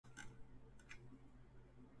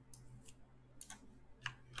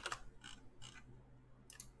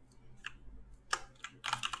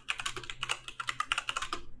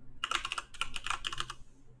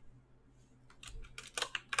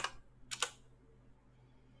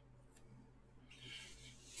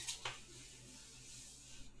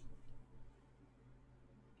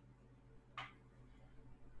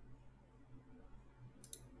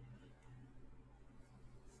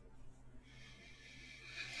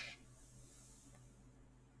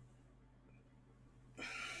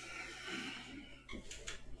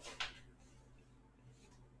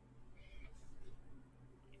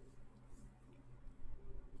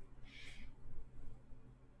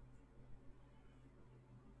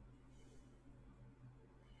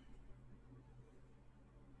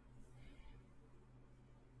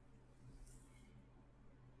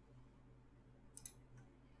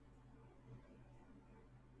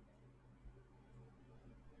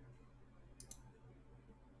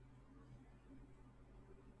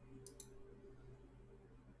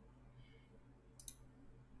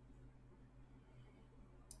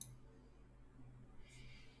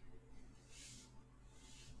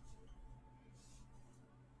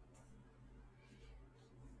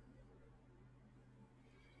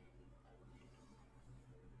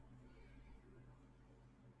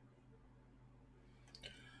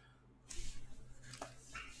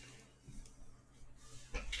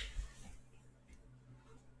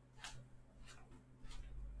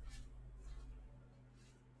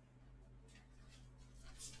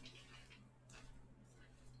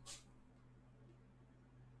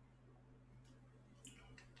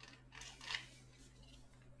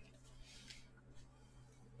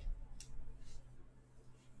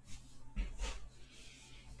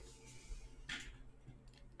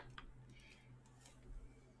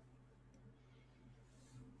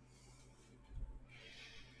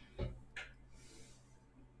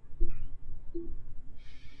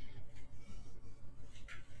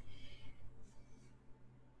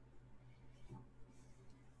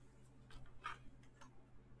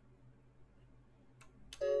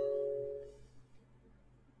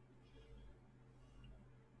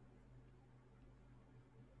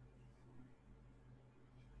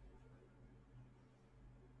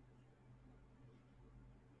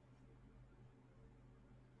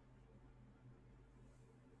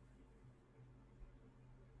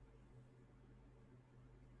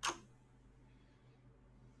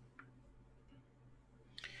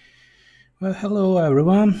Well, hello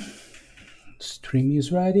everyone. Stream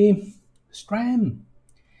is ready. Stream.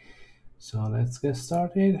 So let's get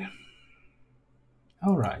started.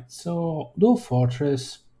 All right. So Dwarf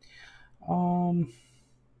Fortress. Um,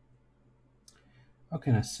 how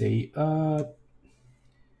can I say?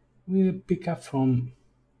 We'll pick up from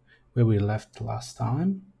where we left last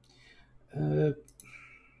time. Uh,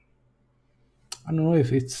 I don't know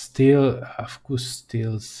if it's still. I could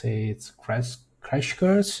still say it's crash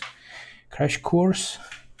course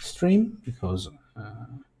stream because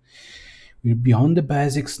we're beyond the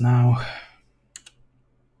basics now.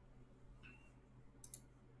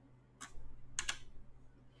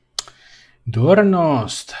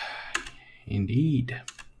 Dornost, indeed.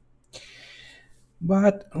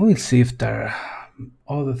 But we'll see if there are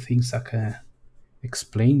other things I can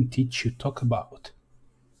explain, teach you, talk about.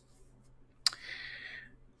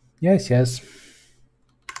 Yes, yes.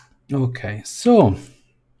 Okay, so.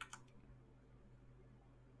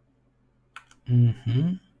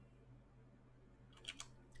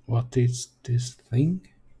 What is this thing?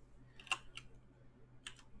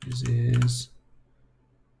 This is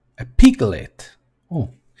a piglet. Oh,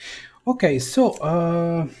 okay,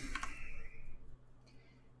 so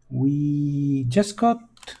we just got.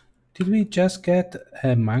 Did we just get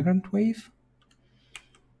a migrant wave?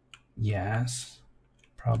 Yes,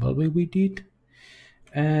 probably we did.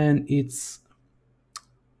 And it's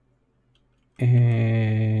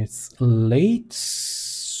late summer.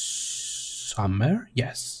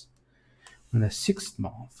 Yes, in the 6th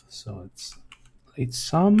month, so it's late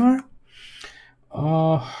summer.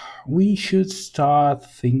 We should start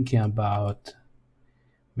thinking about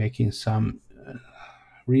making some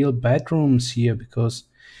real bedrooms here, because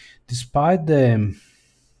despite the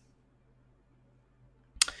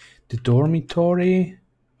dormitory,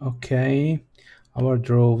 okay, our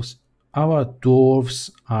dwarves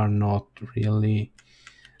are not really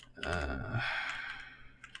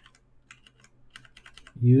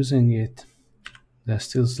using it. They're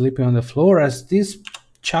still sleeping on the floor, as this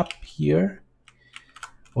chap here,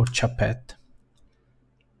 or chapette,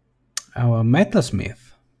 our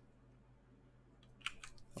metalsmith.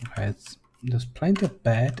 Okay, there's plenty of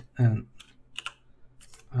bed, and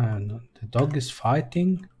the dog is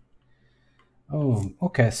fighting. Oh,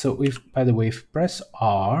 okay. So if, by the way, if press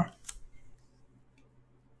R.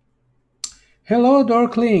 Hello,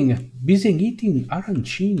 Dorkling. Busy eating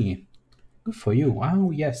arancini. Good for you.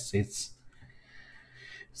 Wow, yes, it's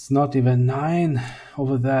not even 9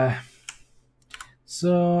 over there.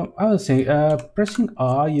 So I was saying, pressing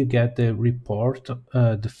R, you get the report,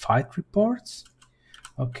 the fight reports.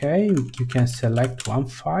 Okay, you can select one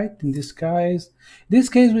fight. In this case,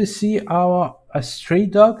 we see a stray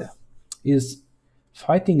dog is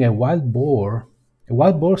fighting a wild boar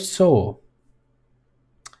sow.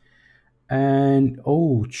 And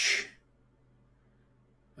ouch.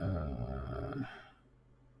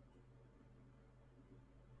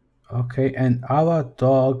 Okay, and our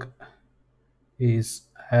dog is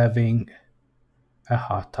having a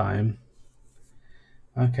hard time.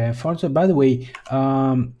 Okay, unfortunately, by the way,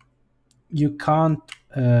 you can't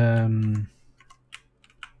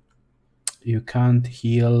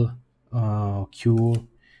heal, cure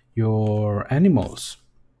your animals.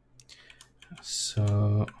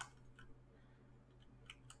 So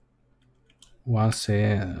once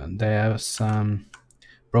they have some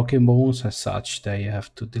broken bones as such, they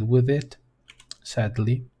have to deal with it,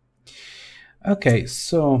 sadly. Okay,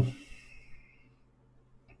 so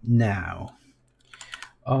now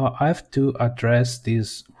I have to address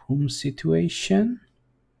this room situation.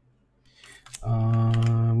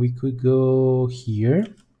 We could go here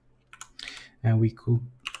and we could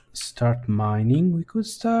start mining. We could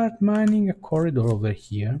start mining a corridor over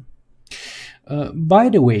here. By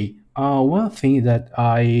the way, one thing that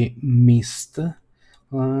I missed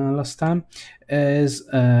last time is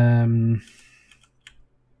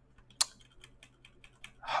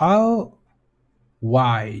how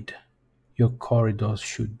wide your corridors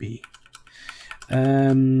should be.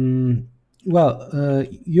 Well,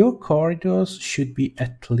 your corridors should be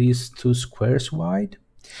at least 2 squares wide.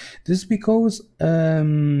 This is because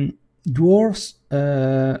dwarves,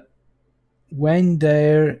 when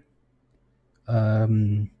they're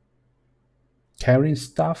carrying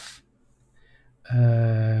stuff,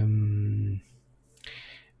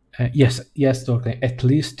 yes, okay, at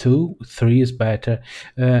least 2, 3 is better.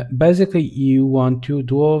 Basically, you want your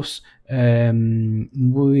dwarves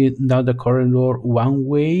moving down the corridor one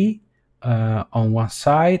way on one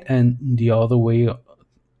side and the other way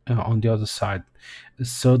on the other side,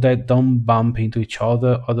 so they don't bump into each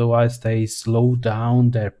other. Otherwise, they slow down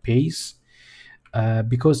their pace.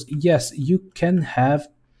 because yes, you can have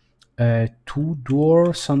two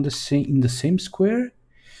doors on the same in the same square,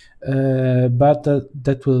 but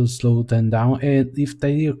that will slow them down. And if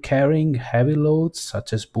they are carrying heavy loads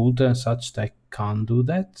such as boulder and such, they can't do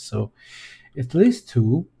that. So at least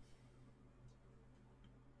two.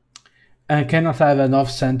 I cannot have an off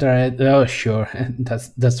center. Oh, sure,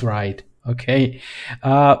 that's right. Okay,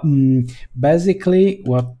 basically,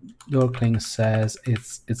 what Dorkling says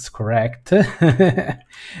it's correct.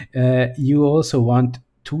 You also want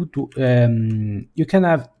you can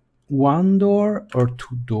have one door or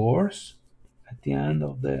two doors at the end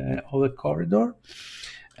of the corridor,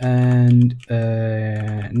 and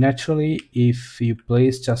naturally, if you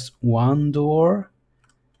place just one door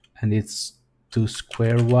and it's too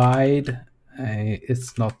square wide,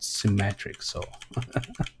 it's not symmetric. So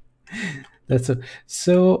that's a,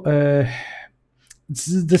 so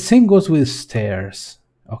the same goes with stairs.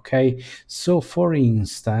 Okay, so for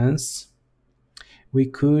instance, we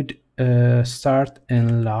could start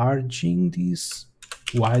enlarging this,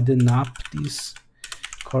 widen up this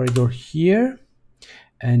corridor here,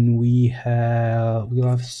 and we'll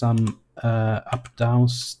have some up down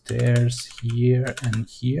stairs here and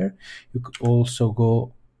here. You could also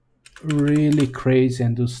go really crazy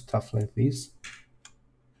and do stuff like this.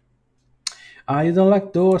 I don't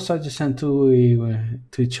like doors adjacent to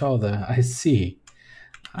each other. I see.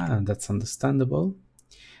 That's understandable.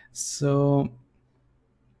 So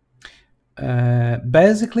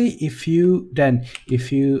basically, if you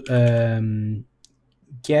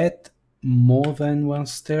get more than one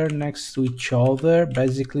stair next to each other,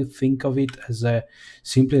 basically think of it as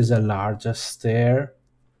simply as a larger stair.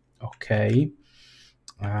 Okay,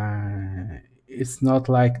 it's not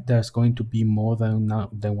like there's going to be more than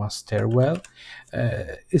one stairwell.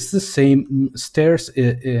 It's the same stairs.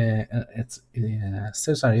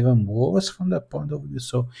 Stairs are even worse from that point of view.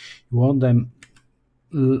 So you want them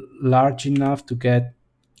large enough to get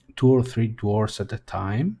two or three doors at a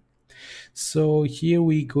time. So here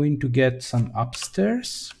we're going to get some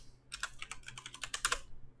upstairs.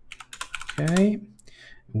 Okay,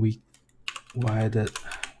 we widen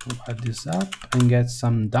this up and get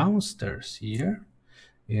some downstairs here.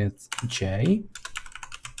 It's J.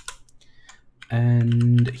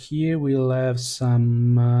 And here we'll have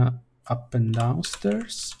some up and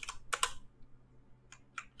downstairs.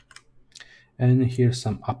 And here's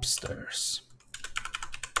some upstairs.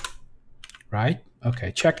 Right?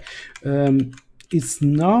 Okay, check. It's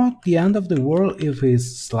not the end of the world if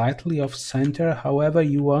it's slightly off center. However,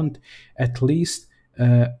 you want at least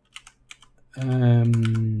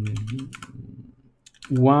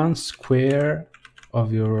one square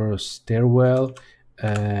of your stairwell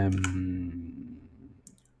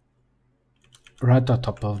right on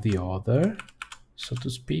top of the other, so to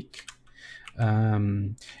speak.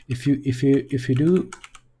 If you do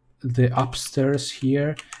the upstairs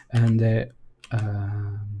here and the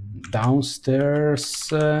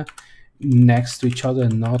downstairs next to each other,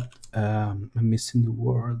 not I'm missing the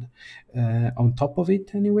word, on top of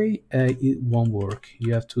it anyway, it won't work.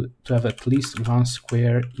 You have to have at least one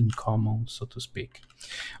square in common, so to speak.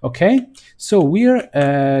 Okay, so we're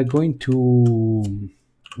going to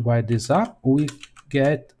widen this up. We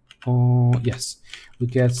get yes, we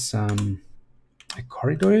get some a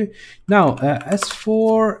corridor. Now as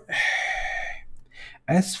for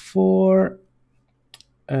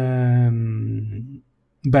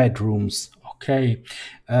bedrooms, okay,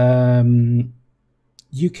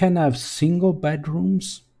 you can have single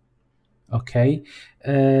bedrooms. Okay,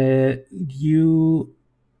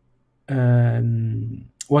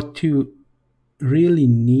 what you really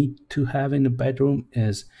need to have in a bedroom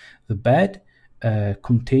is the bed,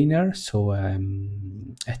 container, so a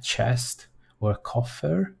chest or a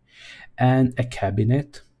coffer, and a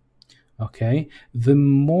cabinet. Okay, the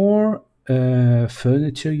more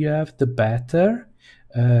furniture you have, the better.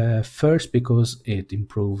 First, because it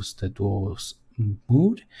improves the dwarf's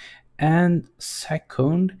mood, and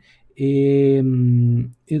second, the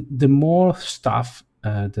more stuff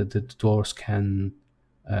that the dwarves can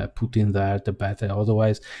put in there, the better.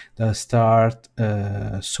 Otherwise, they'll start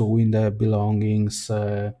sewing their belongings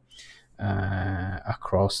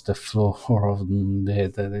across the floor of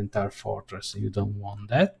the entire fortress. You don't want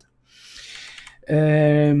that.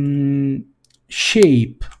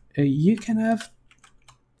 Shape. You can have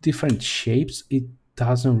different shapes. It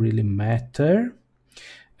doesn't really matter.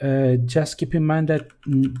 Just keep in mind that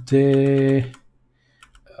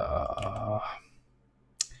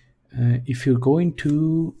if you're going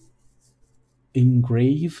to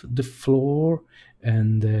engrave the floor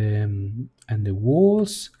and the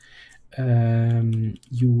walls,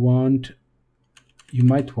 you want you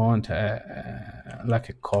might want like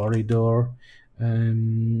a corridor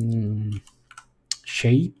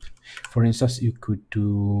shape. For instance, you could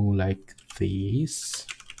do like this.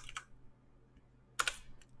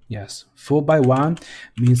 Yes, 4 by 1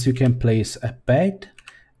 means you can place a bed,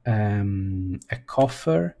 a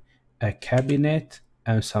coffer, a cabinet,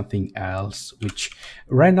 and something else. Which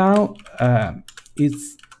right now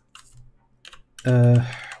it's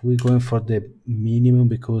we're going for the minimum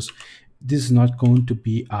because this is not going to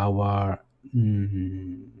be uh,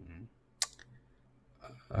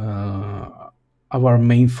 our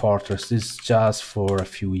main fortress. This is just for a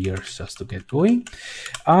few years just to get going.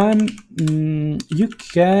 You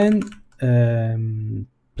can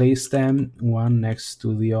place them one next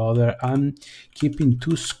to the other. I'm keeping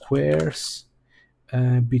 2 squares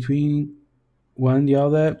between one and the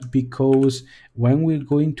other because when we're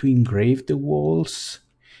going to engrave the walls,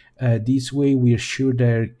 this way we're sure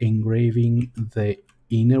they're engraving the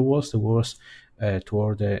inner walls, the walls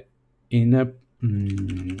toward the inner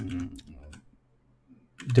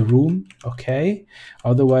the room. Okay,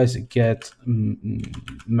 otherwise it gets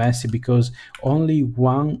messy because only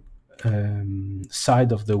one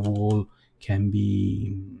side of the wall can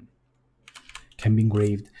be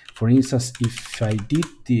engraved. For instance, if I did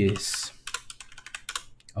this,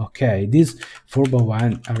 okay, this 4 by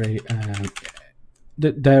 1 array,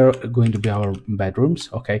 they're going to be our bedrooms.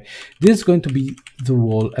 Okay, this is going to be the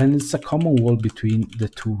wall, and it's a common wall between the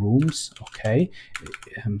two rooms. Okay,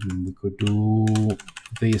 we could do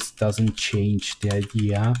this, doesn't change the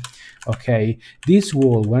idea. Okay, this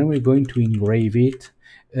wall, when we're going to engrave it,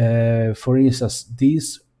 for instance,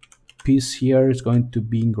 this piece here is going to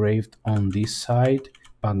be engraved on this side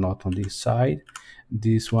but not on this side.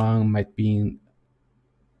 This one might be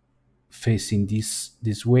facing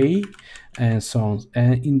this way, and so on.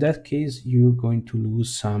 And in that case you're going to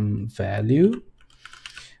lose some value,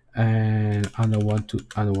 and I don't want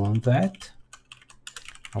that.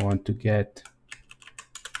 I want to get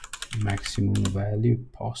maximum value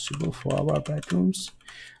possible for our bedrooms.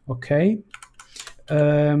 Okay,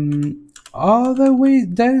 other way,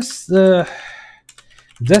 there's a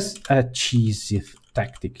cheesy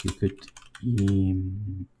tactic you could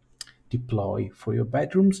deploy for your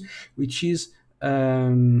bedrooms, which is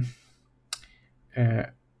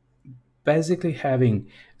basically having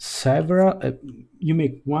several you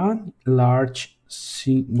make one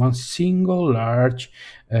single large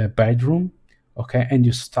bedroom. Okay, and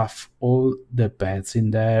you stuff all the beds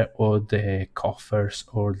in there, or the coffers,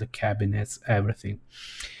 or the cabinets, everything.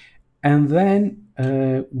 And then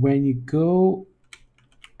when you go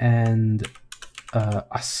and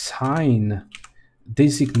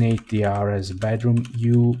designate the area as a bedroom,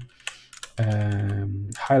 you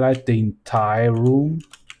highlight the entire room.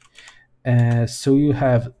 So you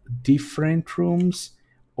have different rooms,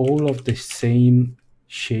 all of the same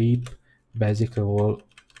shape, basically all.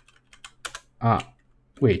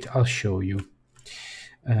 Wait, I'll show you.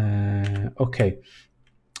 Okay,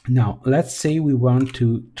 now let's say we want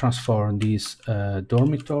to transform this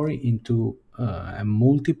dormitory into a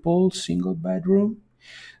multiple single bedroom.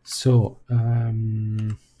 So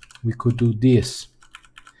we could do this.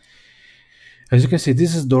 As you can see,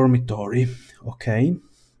 this is dormitory. Okay,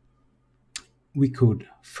 we could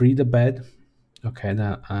free the bed. Okay,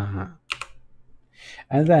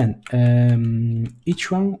 and then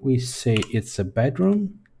each one we say it's a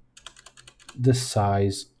bedroom, the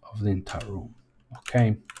size of the entire room.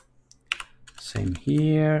 Okay, same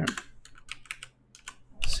here,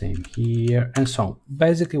 and so on.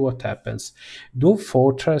 Basically what happens, Dwarf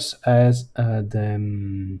Fortress has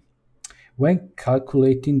when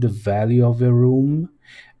calculating the value of a room,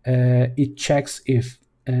 it checks if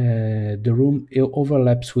the room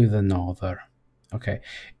overlaps with another. Okay,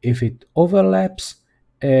 if it overlaps,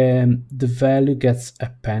 the value gets a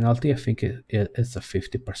penalty. I think it's a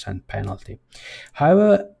 50% penalty.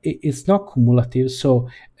 However, it's not cumulative, so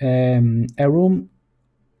a room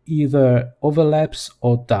either overlaps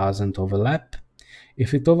or doesn't overlap.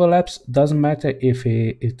 If it overlaps, doesn't matter if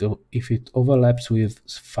it overlaps with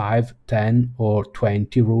 5, 10, or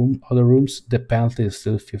 20 other rooms, the penalty is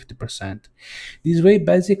still 50%. This way,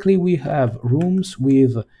 basically, we have rooms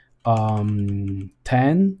with 10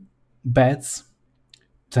 beds,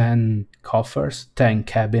 10 coffers, 10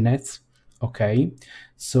 cabinets. Okay,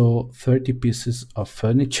 so 30 pieces of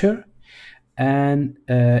furniture, and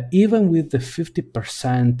even with the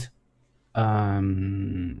 50%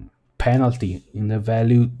 penalty in the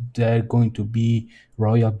value, they're going to be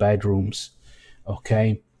royal bedrooms.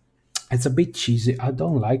 Okay, it's a bit cheesy. I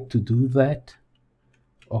don't like to do that.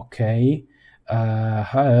 Okay,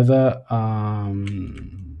 however,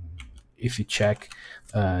 if you check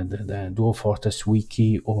the Dwarf Fortress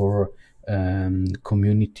wiki or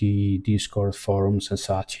community Discord forums and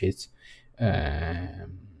such,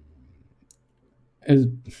 um,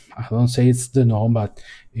 I don't say it's the norm, but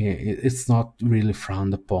it's not really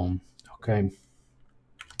frowned upon. Okay,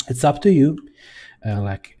 it's up to you,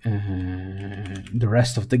 like the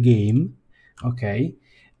rest of the game. Okay,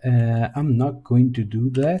 I'm not going to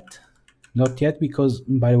do that, not yet, because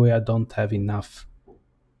by the way, I don't have enough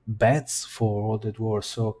beds for all the dwarves,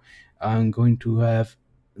 so I'm going to have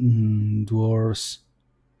dwarves.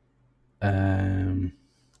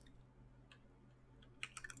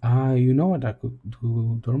 You know what, I could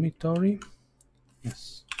do dormitory.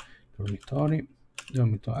 Yes, dormitory,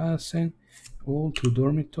 Asen, all to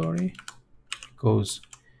dormitory, because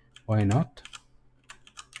why not?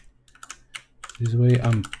 This way I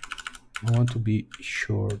want to be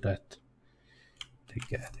sure that they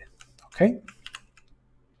get it. Okay,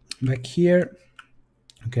 back here,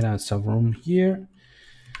 we can add some room here.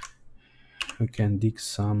 We can dig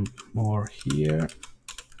some more here.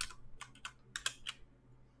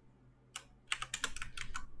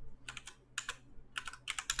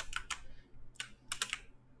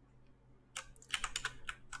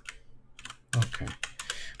 Okay,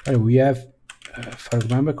 well, we have, if I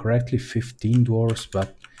remember correctly, 15 dwarves,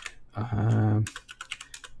 but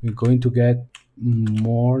we're going to get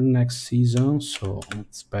more next season, so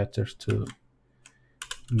it's better to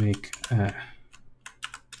make a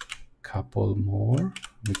couple more.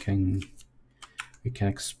 We can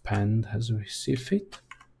expand as we see fit.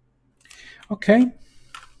 Okay,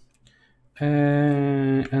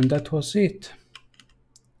 and that was it.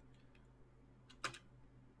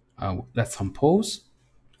 Let's unpause.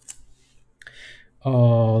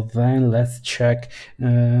 Then let's check.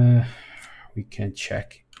 We can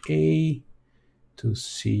check A to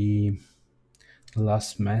see the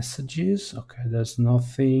last messages. Okay, there's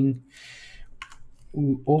nothing.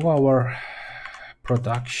 All our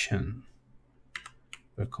production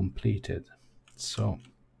were completed, so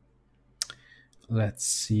let's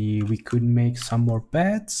see. We could make some more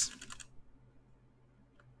beds.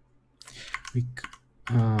 We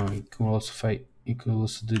can also fight. You could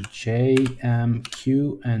also do J, M,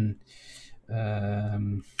 Q, and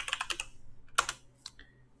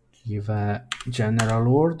give a general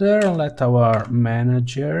order and let our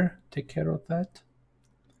manager take care of that.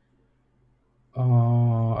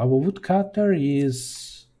 Our woodcutter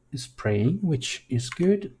is praying, which is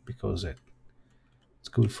good because it's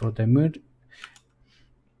good for the mood.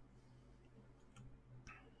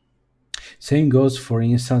 Same goes, for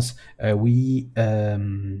instance, we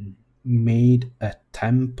made a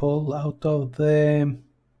temple out of the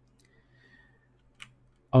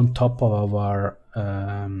on top of our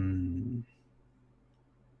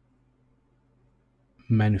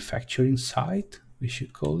manufacturing site, we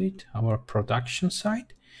should call it, our production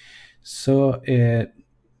site. So the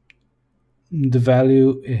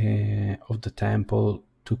value of the temple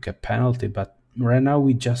took a penalty, but right now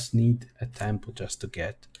we just need a temple just to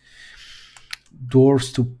get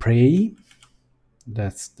doors to pray.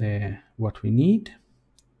 That's what we need.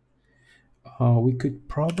 We could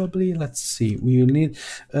probably, let's see, we will need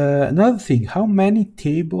another thing. How many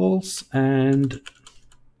tables and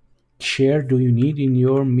chair do you need in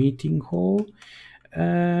your meeting hall?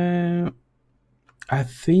 I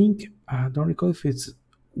think, I don't recall if it's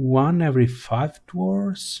 1 every 5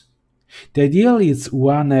 dwarves. The ideal is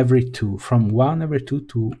 1 every 2, from 1 every 2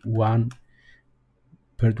 to 1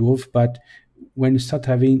 per dwarf, but when you start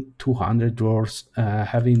having 200 dwarves,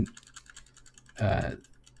 having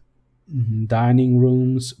dining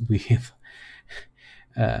rooms with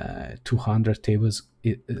 200 tables,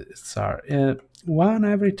 it's 1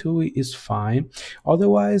 every 2 is fine.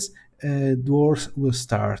 Otherwise, dwarves will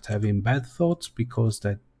start having bad thoughts because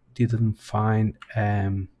they didn't find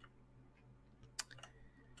an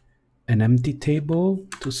empty table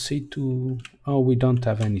to sit to. Oh, we don't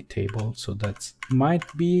have any table, so that might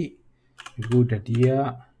be a good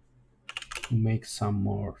idea to make some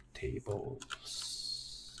more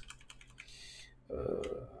tables.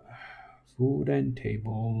 Wooden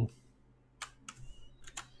table.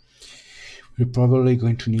 We're probably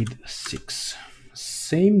going to need 6.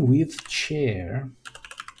 Same with chair.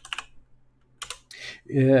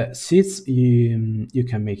 Seats, you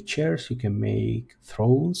can make chairs, you can make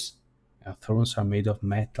thrones. Thrones are made of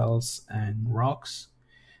metals and rocks.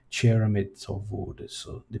 Chair are made of wood,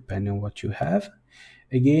 so depending on what you have.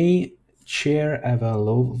 Again, chair have a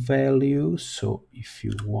low value, so if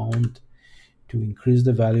you want to increase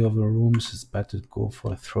the value of the rooms, it's better to go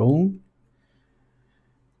for a throne.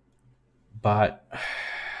 But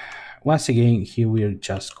once again, here we are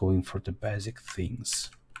just going for the basic things.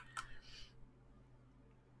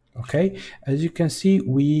 Okay, as you can see,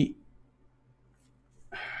 we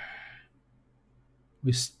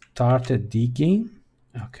started digging.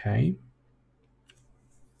 Okay,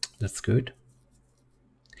 that's good.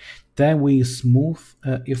 Then we smooth.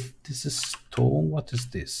 If this is stone, what is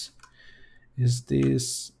this? Is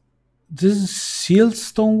this is sealed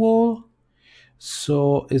stone wall?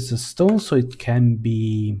 So it's a stone, so it can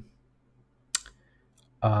be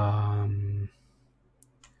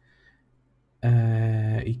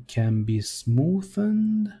it can be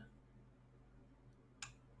smoothened.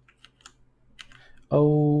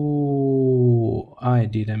 Oh, I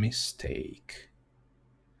did a mistake.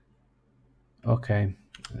 Okay,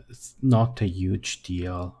 it's not a huge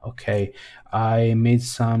deal. Okay, I made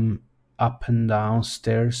some up and down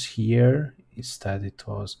stairs here. Instead it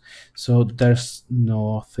was, so there's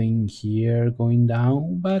nothing here going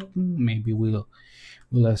down, but maybe we'll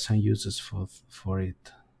have some uses for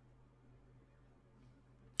it.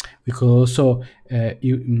 We could also tear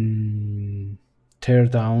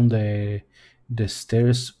down the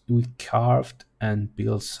stairs we carved and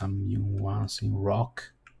build some new ones in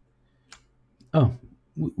rock. Oh,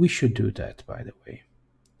 we should do that, by the way,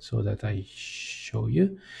 so that I show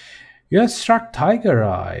you. You have struck tiger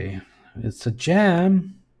eye. It's a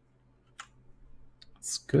gem.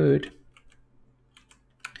 It's good.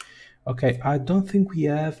 Okay, I don't think we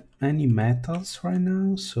have any metals right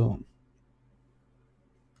now, so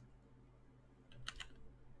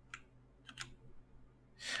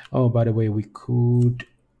oh, by the way, we could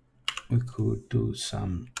do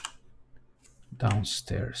some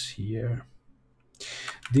downstairs here.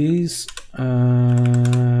 These brown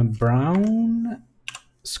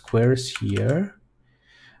squares here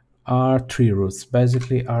are tree roots.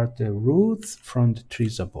 Basically, are the roots from the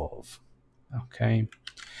trees above. Okay,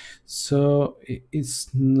 so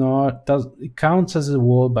it's not, it counts as a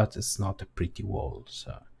wall, but it's not a pretty wall.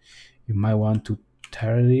 So you might want to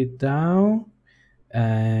tear it down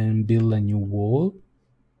and build a new wall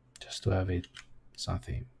just to have it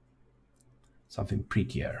something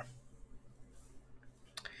prettier.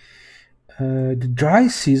 The dry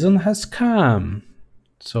season has come,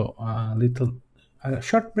 so a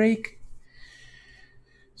short break,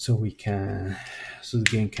 so we can, so the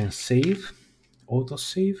game can save, auto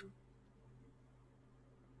save.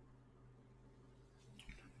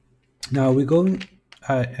 Now we're going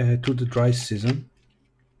to the dry season.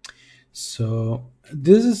 So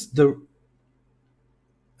this is the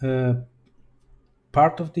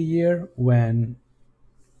part of the year when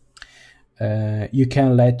you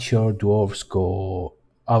can let your dwarves go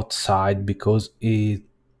outside because it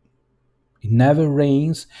never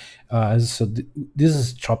rains. So this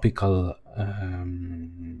is tropical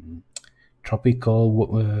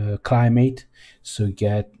climate, so you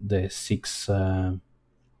get the 6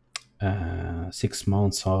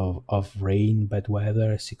 months of rain, bad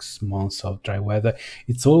weather, 6 months of dry weather.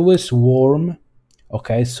 It's always warm.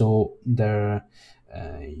 Okay, so there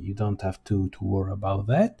you don't have to worry about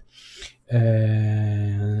that.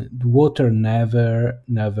 The water never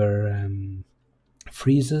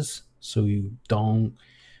freezes, so you don't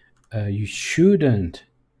you shouldn't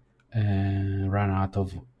run out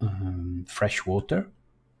of fresh water,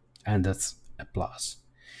 and that's a plus.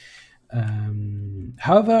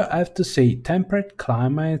 However, I have to say, temperate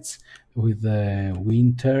climates with the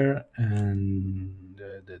winter and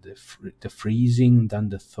the freezing, then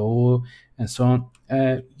the thaw, and so on,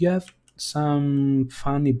 you have some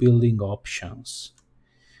funny building options.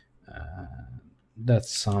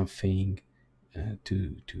 That's something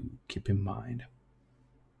to keep in mind.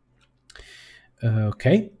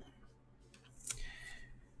 Okay.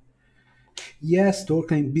 Yes,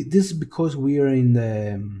 Dorkling. This is because we are in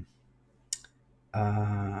the.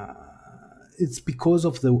 It's because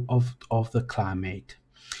of the climate.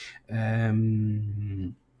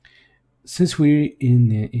 Since we're in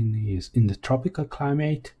the tropical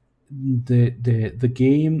climate, the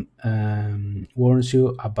game warns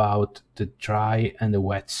you about the dry and the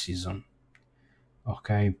wet season.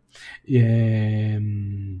 Okay.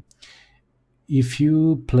 If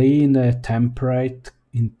you play in a temperate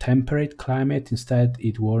climate, instead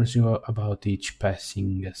it warns you about each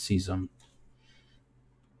passing season.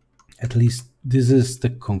 At least this is the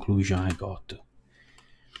conclusion I got to.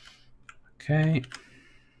 Okay.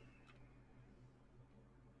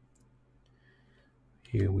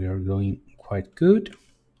 Here we are going quite good.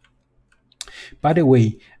 By the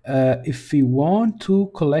way, if we want to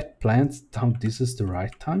collect plants, now this is the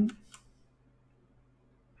right time.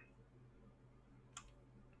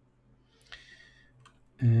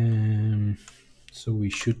 So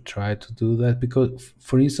we should try to do that because,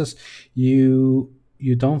 for instance, you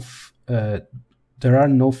don't. There are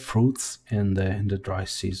no fruits in the dry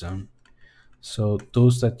season. So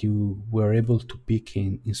those that you were able to pick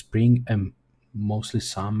in spring and mostly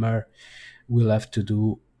summer, we'll have to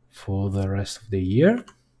do for the rest of the year.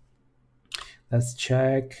 Let's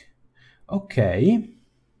check. Okay,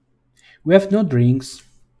 we have no drinks.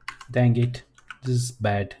 Dang it, this is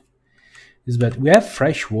bad. This is bad. We have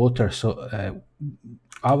fresh water, so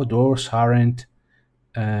our doors aren't.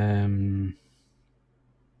 Um,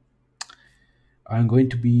 I'm going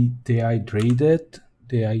to be dehydrated.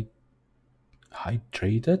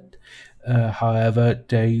 However,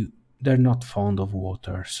 they're not fond of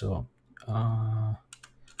water, so uh,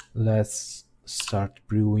 let's start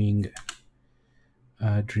brewing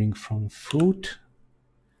a drink from fruit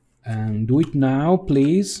and do it now,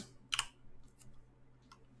 please.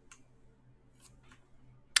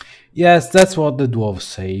 Yes, that's what the dwarves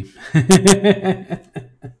say.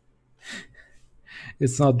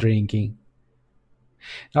 It's not drinking.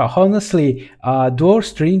 Now, honestly,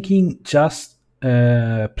 dwarves drinking just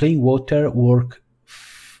plain water work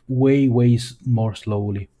way more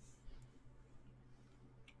slowly.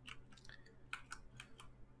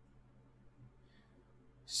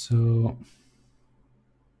 So,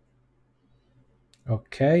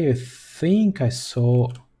 okay, I think I saw.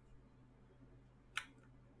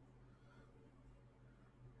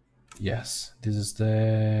 Yes, this is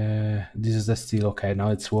the steel. Okay, now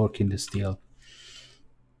it's working the steel.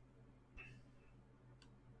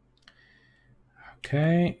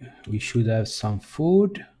 Okay, we should have some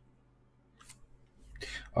food.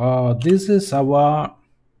 This is our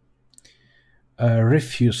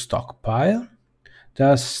refuse stockpile.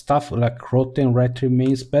 There's stuff like rotten rat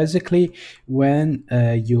remains. Basically, when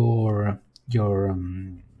your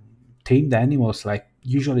tamed animals, like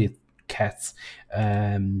usually cats,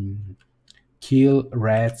 um, kill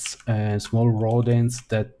rats and small rodents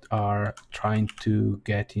that are trying to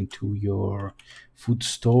get into your food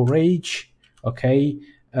storage. Okay,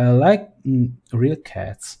 like real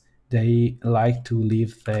cats, they like to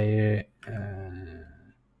leave the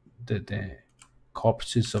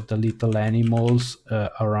corpses of the little animals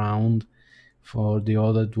around for the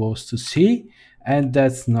other dwarves to see, and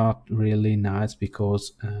that's not really nice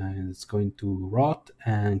because it's going to rot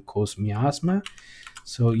and cause miasma.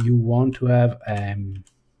 So you want to have and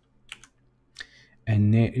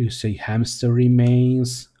you say hamster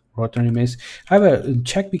remains, rotten remains. However,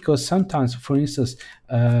 check because sometimes, for instance,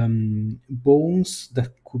 bones that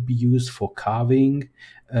could be used for carving,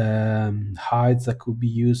 hides that could be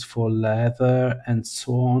used for leather, and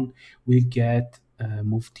so on, will get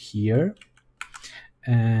moved here.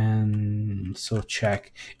 And so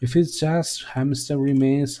check if it's just hamster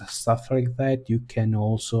remains, stuff like that. You can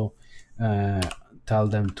also uh, tell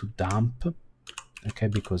them to dump, okay,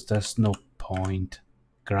 because there's no point.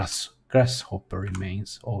 Grasshopper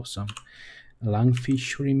remains, awesome.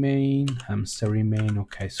 Lungfish remain, hamster remain.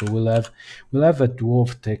 Okay, so we'll have a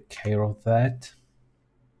dwarf take care of that.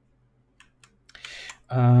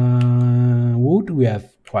 Wood, we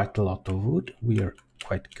have quite a lot of wood. We are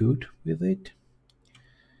quite good with it.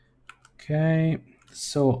 Okay,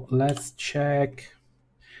 so let's check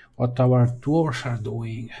what our dwarves are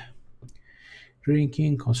doing.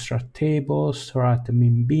 Drinking, construct tables, start a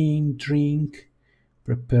main being, drink,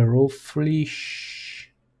 prepare raw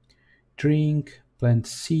fish, drink, plant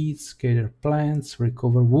seeds, gather plants,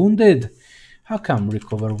 recover wounded. How come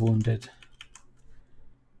recover wounded?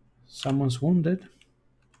 Someone's wounded?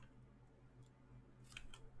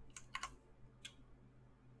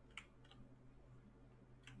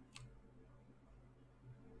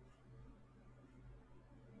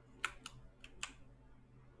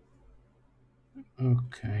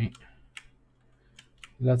 Okay.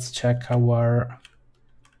 Let's check our...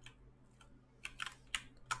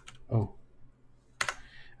 Oh.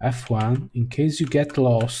 F1, in case you get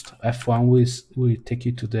lost, F1 will take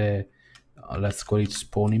you to the, let's call it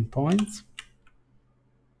spawning point.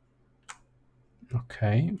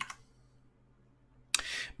 Okay.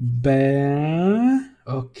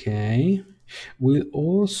 Okay. We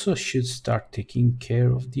also should start taking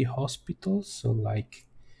care of the hospitals. So like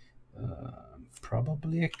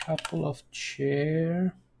probably a couple of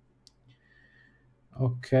chair.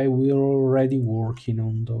 Okay, we're already working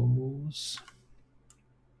on those.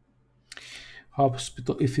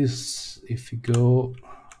 Hospital, if you go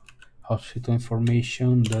hospital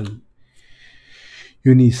information,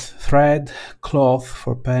 you need thread, cloth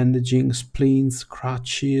for bandaging, splints,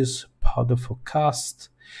 crutches, powder for cast.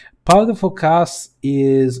 Powder for cast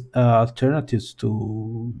is alternatives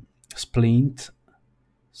to splint.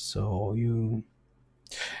 So you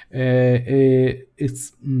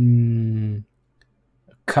Its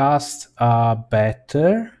casts are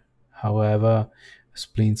better, however,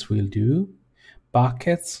 splints will do.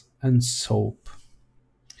 Buckets and soap.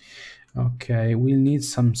 Okay, we'll need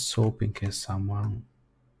some soap in case someone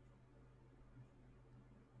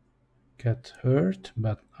get hurt,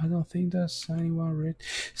 but I don't think there's anyone really.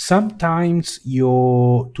 Sometimes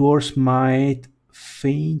your dwarves might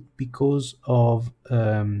faint because of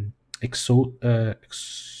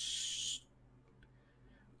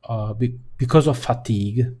because of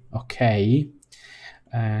fatigue. Okay,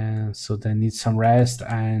 and so they need some rest,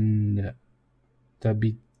 and they'll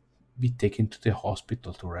be taken to the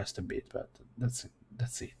hospital to rest a bit. But that's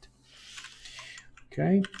it.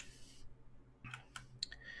 Okay.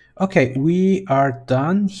 Okay, we are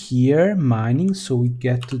done here mining, so we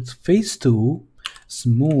get to phase 2.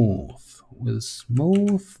 Smooth. We'll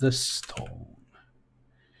smooth the stone.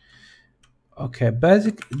 Okay,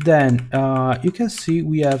 basic. Then you can see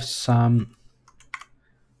we have some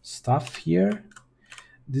stuff here.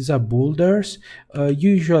 These are boulders.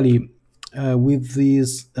 Usually with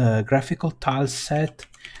this graphical tile set,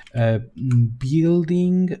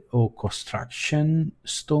 building or construction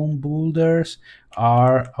stone boulders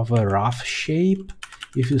are of a rough shape.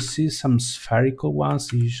 If you see some spherical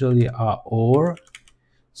ones, usually are ore.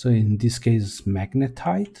 So in this case, it's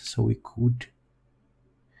magnetite. So we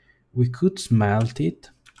could smelt it,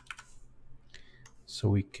 so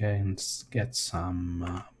we can get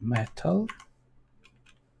some metal.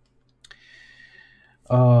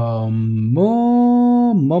 Momo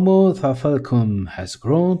the falcon has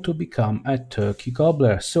grown to become a turkey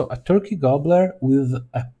gobbler. So a turkey gobbler with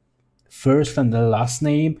a first and the last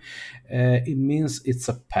name, it means it's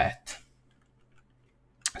a pet.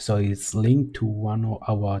 So it's linked to one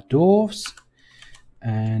of our dwarves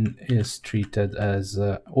and is treated as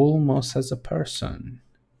almost as a person.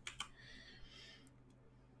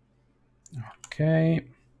 Okay.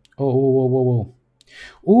 Oh.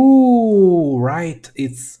 Oh, right.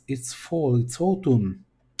 It's fall. It's autumn.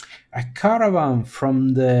 A caravan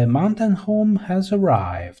from the mountainhome has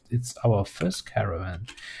arrived. It's our first caravan,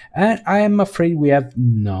 and I am afraid we have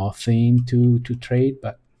nothing to trade,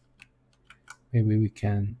 but maybe we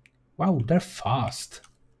can. Wow, they're fast.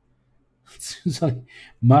 It's like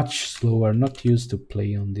much slower. Not used to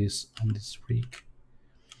play on this rig.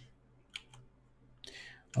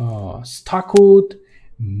 Stakut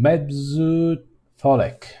Mebzut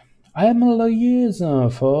Tholek. I am a liaison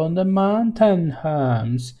for the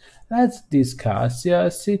mountainhomes. Let's discuss your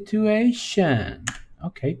situation.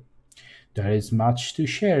 Okay, there is much to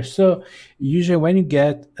share. So, usually, when you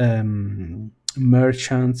get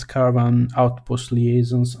merchants, caravan, outpost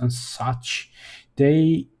liaisons, and such,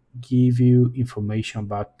 they give you information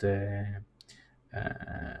about the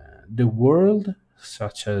world,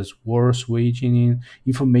 such as wars waging in,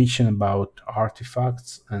 information about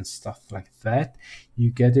artifacts and stuff like that.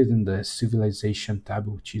 You get it in the civilization tab,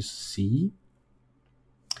 which is C.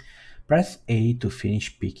 Press A to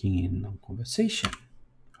finish picking in on conversation.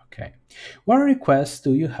 Okay. What requests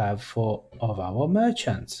do you have for of our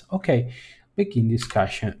merchants? Okay, begin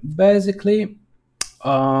discussion. Basically,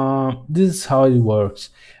 this is how it works.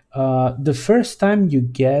 The first time you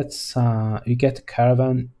get a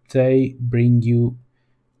caravan, they bring you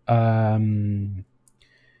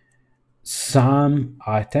some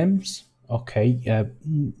items. Okay, a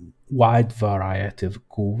wide variety of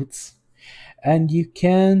goods, and you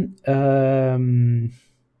can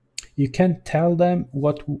tell them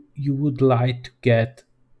what you would like to get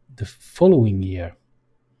the following year.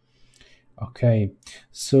 Okay,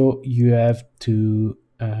 so you have to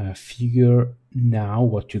figure now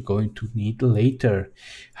what you're going to need later.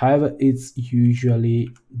 However, it's usually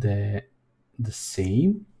the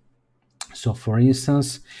same. So, for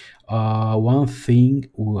instance, one thing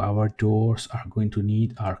our doors are going to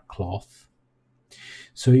need are cloth.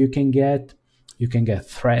 So you can get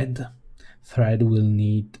thread. Thread will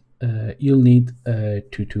need you'll need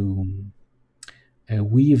to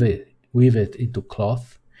weave it into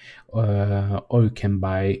cloth, or you can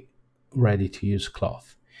buy ready to use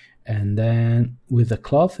cloth, and then with the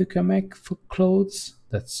cloth you can make for clothes.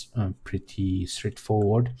 That's pretty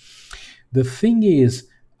straightforward. The thing is,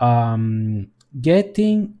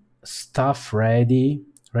 getting stuff ready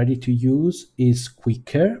to use is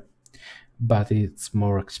quicker, but it's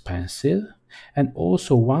more expensive. And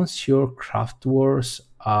also, once your craft wars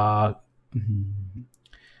are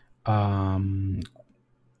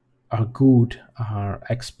good, are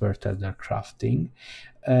expert at their crafting,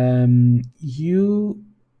 you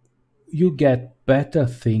you get better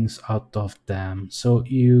things out of them. So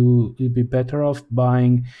you'll be better off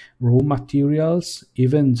buying raw materials,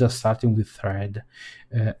 even just starting with thread.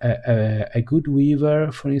 A good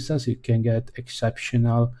weaver, for instance, you can get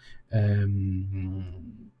exceptional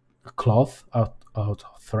cloth out of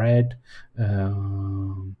thread,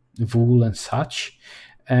 wool, and such,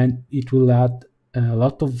 and it will add a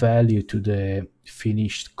lot of value to the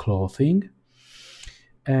finished clothing,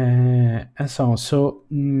 and so on. So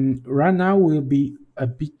right now we'll be a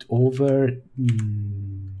bit over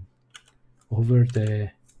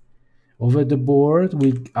the over the board.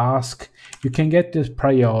 We ask, you can get this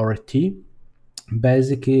priority.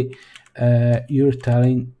 Basically, you're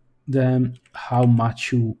telling them how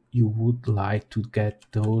much you would like to get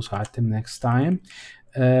those items next time.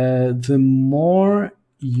 The more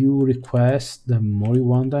you request, the more you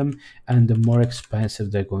want them, and the more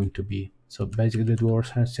expensive they're going to be. So basically, the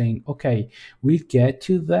dwarves are saying, okay, we'll get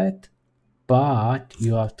you that, but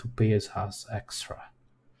you have to pay us extra.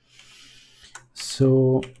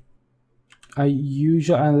 So I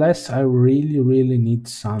usually, unless I really need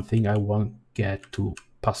something, I won't get to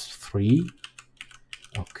 +3.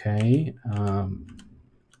 Okay, I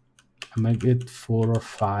might get 4 or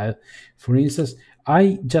 5. For instance,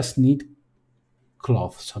 I just need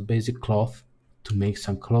cloth, some basic cloth to make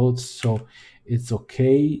some clothes, so it's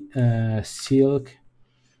okay. Silk,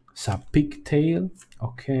 some pigtail,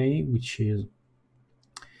 okay, which is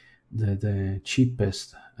the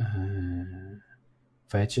cheapest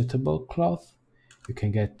vegetable cloth. You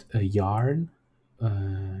can get a yarn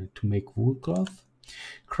to make wool cloth.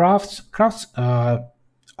 Crafts.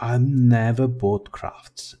 I've never bought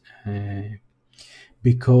crafts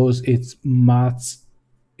because it's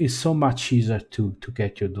so much easier to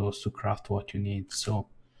get your doors to craft what you need. So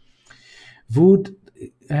wood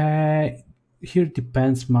here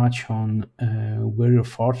depends much on where your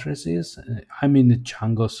fortress is. I'm in the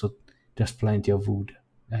jungle, so there's plenty of wood.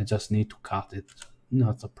 I just need to cut it.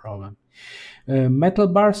 Not a problem. Metal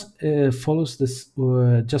bars follows this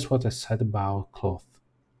just what I said about cloth.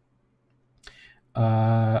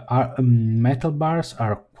 Metal bars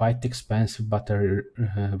are quite expensive, but are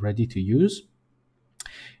ready to use.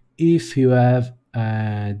 If you have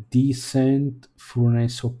a decent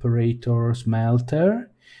furnace operator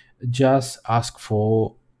smelter, just ask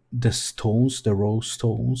for the stones, the raw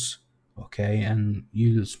stones, okay, and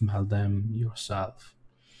you'll smell them yourself.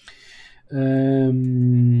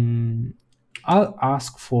 I'll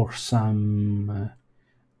ask for some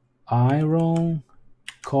iron,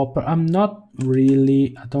 copper. I don't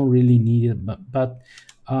really need it, but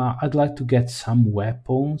I'd like to get some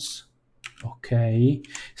weapons. Okay,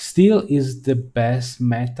 steel is the best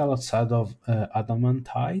metal outside of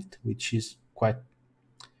adamantite, which is quite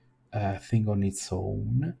a thing on its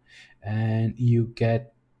own, and you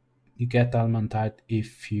get adamantite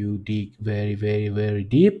if you dig very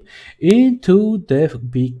deep into the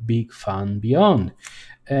big fun beyond.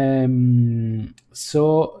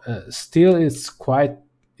 So still it's quite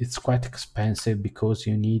expensive because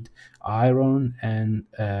you need iron and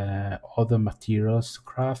other materials to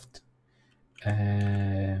craft,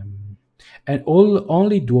 and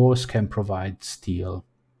only dwarves can provide steel.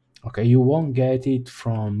 Okay, you won't get it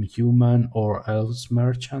from human or elves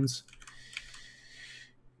merchants.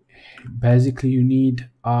 Basically, you need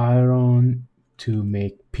iron to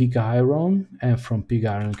make pig iron, and from pig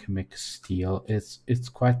iron you can make steel. It's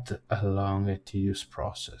quite a long and tedious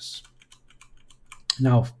process.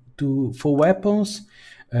 Now, for weapons,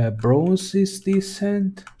 bronze is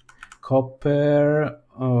decent. Copper,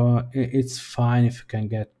 it's fine if you can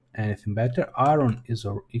get anything better. Iron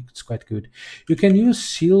it's quite good. You can use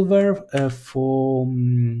silver for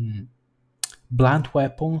blunt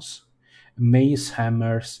weapons, mace,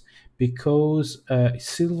 hammers, because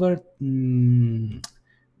silver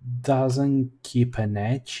doesn't keep an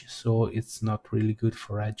edge, so it's not really good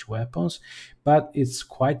for edge weapons, but it's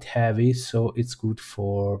quite heavy, so it's good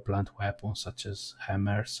for blunt weapons such as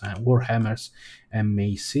hammers and war hammers and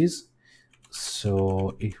maces.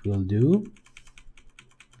 So it will do,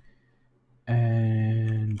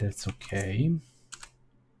 and that's okay.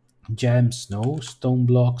 Gems, no. Stone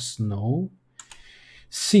blocks, no.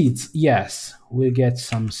 Seeds, yes, we'll get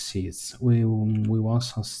some seeds. We want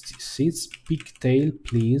some seeds. Pigtail,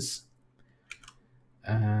 please.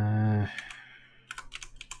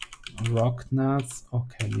 Rock nuts,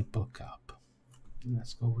 okay. Nipple cup,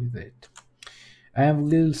 let's go with it.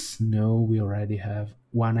 Anvils, no, we already have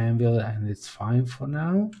one anvil and it's fine for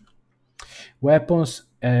now. Weapons,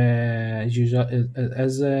 usual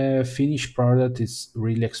as a finished product, is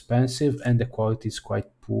really expensive and the quality is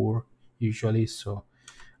quite poor usually, so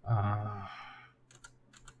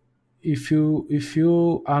if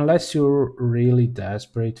you unless you're really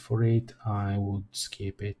desperate for it, I would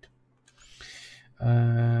skip it.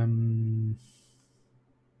 Um,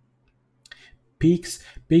 pigs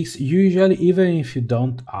usually, even if you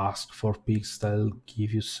don't ask for pigs, they'll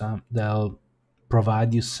give you some. They'll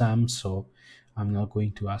provide you some. So I'm not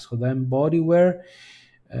going to ask for them. Bodywear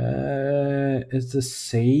is the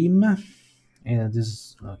same. And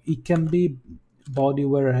this it can be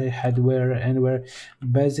bodywear, headwear, anywhere.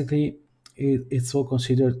 Basically, it's all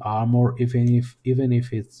considered armor, even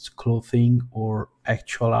if it's clothing or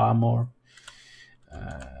actual armor.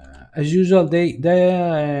 As usual, they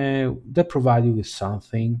provide you with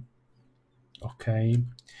something. Okay,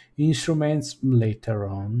 instruments later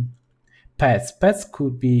on. Pets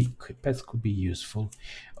could be useful.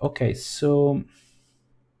 Okay, so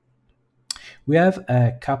we have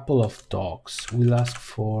a couple of dogs. We'll ask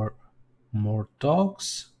for more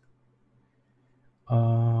dogs.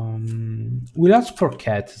 We'll ask for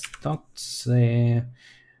cats. Not say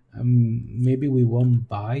maybe we won't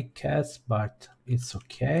buy cats, but it's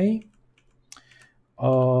okay.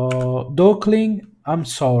 Dokling, I'm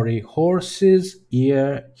sorry. Horses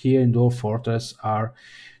here in Dwarf Fortress are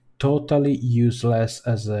totally useless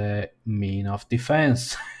as a mean of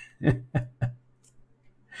defense.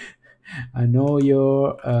 I know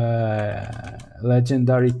your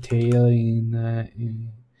legendary tale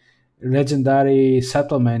in legendary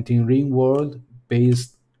settlement in Ringworld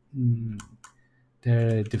based mm,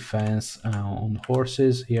 their defense on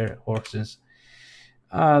horses. Here, horses,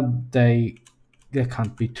 uh, they they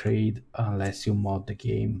can't be traded unless you mod the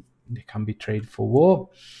game. They can be traded for war.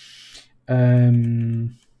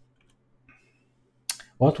 Um,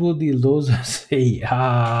 what would the losers say?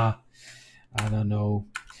 I don't know.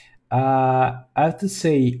 I have to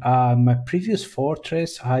say, my previous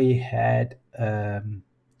fortress, I had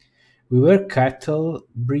we were cattle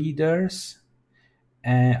breeders,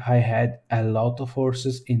 and I had a lot of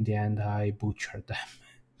horses. In the end, I butchered them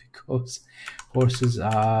because horses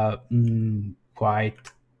are quite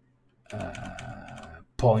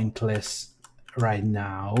pointless right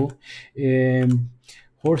now.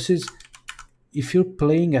 Horses, if you're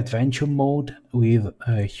playing adventure mode with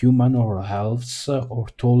human or elves or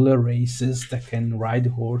taller races that can ride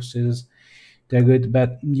horses, they're good,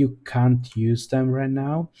 but you can't use them right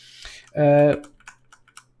now. Uh,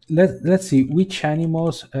 let's see which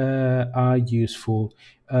animals are useful.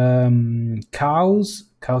 Cows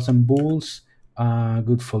and bulls are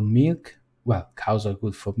good for milk. Well, cows are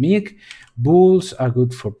good for milk. Bulls are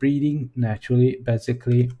good for breeding, naturally,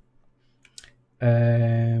 basically.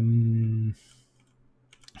 Um,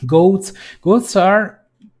 goats are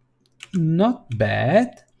not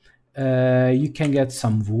bad. You can get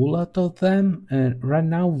some wool out of them. Right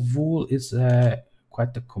now, wool is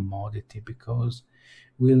quite a commodity because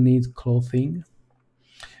we'll need clothing.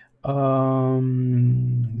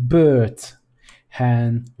 Birds,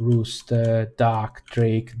 hen, rooster, duck,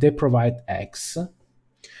 drake, they provide eggs.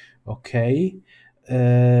 Okay,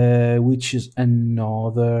 which is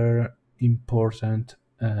another important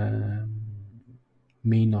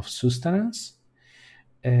mean of sustenance.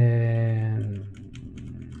 Um,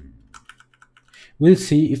 we'll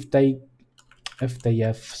see if they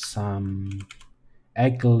have some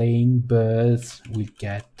egg laying birds. We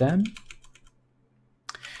get them.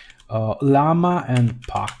 Llama and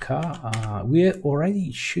alpaca. We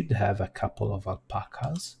already should have a couple of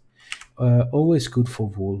alpacas. Always good for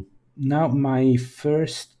wool. Now my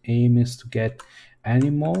first aim is to get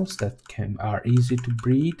animals that are easy to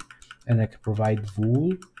breed and that can provide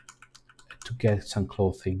wool to get some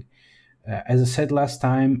clothing. As I said last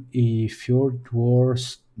time, if your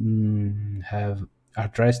dwarves are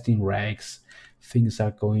dressed in rags, things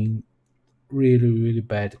are going really really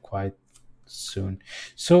bad quite soon.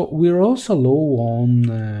 So we're also low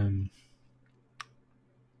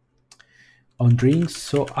on drinks,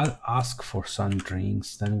 so I'll ask for some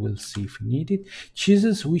drinks, then we'll see if we need it.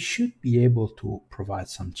 Cheeses, we should be able to provide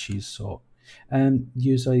some cheese, so and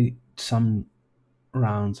usually some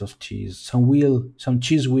rounds of cheese, some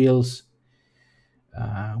cheese wheels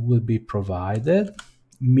will be provided.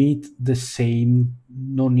 Meat the same,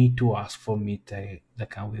 no need to ask for meat. They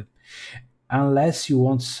come with, unless you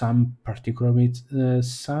want some particular meat.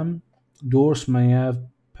 Some doors may have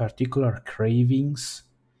particular cravings.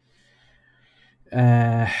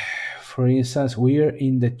 uh, for instance, we're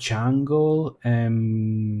in the jungle.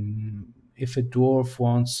 If a dwarf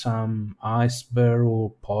wants some ice bear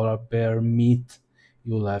or polar bear meat,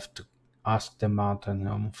 you'll have to ask the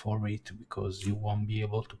mountainhome for it because you won't be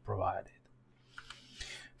able to provide it.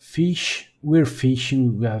 Fish, we're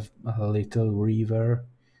fishing. We have a little river,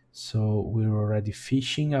 So we're already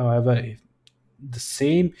fishing. However, if the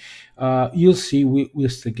same, you'll see we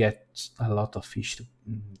still get a lot of fish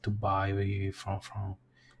to buy from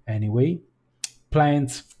anyway.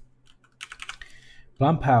 Plants,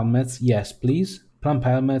 plant helmets, yes, please. Plant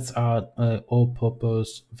helmets are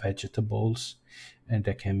all-purpose vegetables, and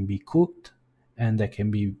they can be cooked, and they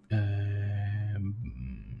can be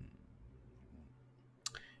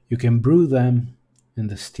you can brew them in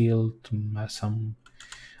the still to make some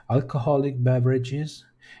alcoholic beverages.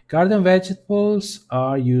 Garden vegetables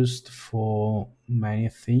are used for many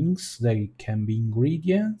things. They can be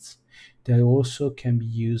ingredients. They also can be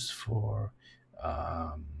used for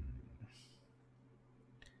um,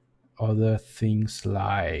 other things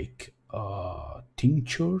like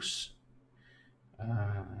tinctures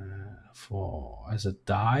for as a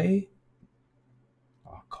dye,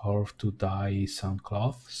 a color to dye some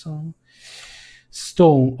cloth. So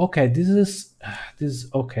stone. Okay, this is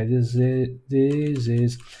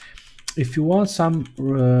if you want some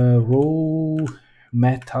raw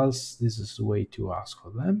metals, this is the way to ask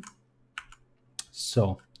for them.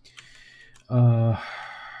 So uh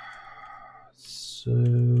so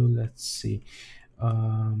let's see.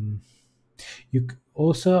 You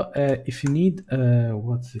also if you need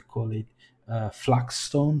what's it call it,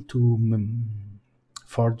 flagstone to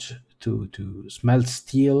forge to smelt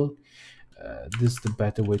steel, this is the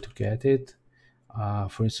better way to get it.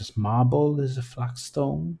 For instance, marble is a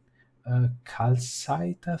flagstone,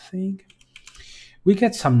 calcite, I think. We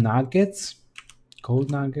get some nuggets,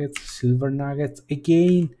 gold nuggets, silver nuggets.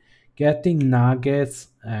 Again, getting nuggets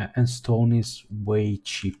and stone is way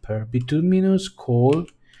cheaper. Bituminous coal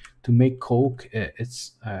to make coke,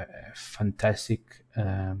 it's a fantastic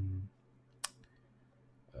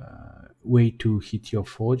way to heat your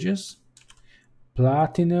forges.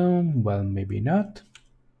 Platinum, well, maybe not.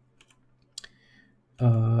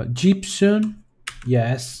 Gypsum,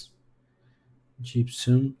 yes,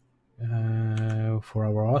 gypsum for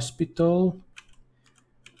our hospital.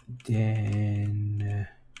 Then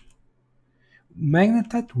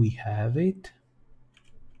magnetite, we have it.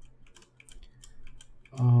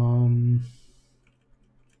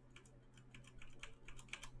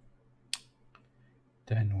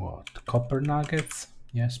 Then what? Copper nuggets,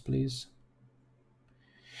 yes, please.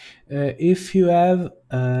 If you have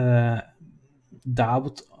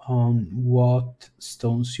doubt on what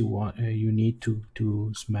stones you want, you need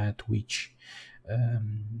to smelt which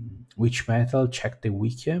metal, check the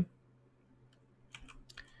wiki.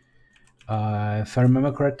 If I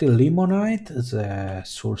remember correctly, limonite is a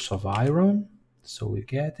source of iron, so we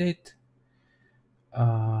get it.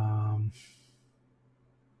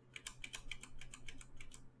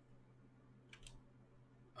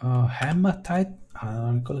 Hematite, I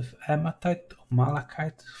don't call it hematite or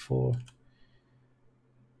malachite for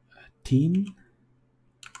tin.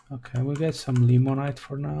 Okay, we get some limonite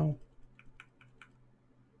for now.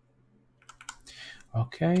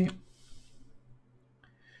 Okay.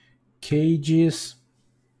 Cages.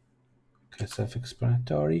 Okay,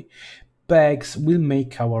 self-explanatory. Bags, we'll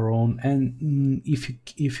make our own, and if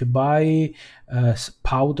you buy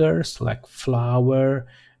powders like flour,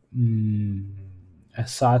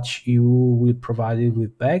 as such, you will provide it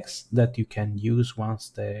with bags that you can use once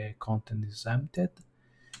the content is emptied.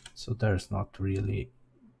 So there's not really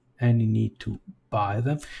any need to buy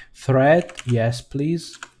them. Thread, yes,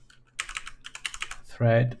 please.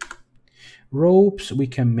 Thread. Ropes, we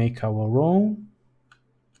can make our own.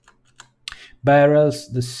 Barrels,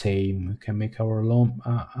 the same. We can make our own,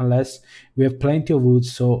 unless we have plenty of wood.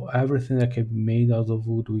 So everything that can be made out of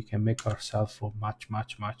wood, we can make ourselves for much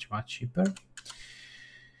cheaper.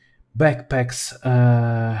 Backpacks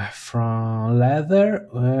from leather.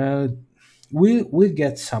 We'll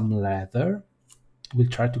get some leather. We'll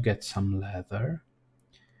try to get some leather.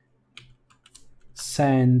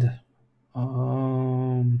 Sand.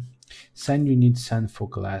 Sand, you need sand for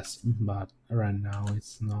glass, but right now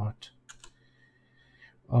it's not.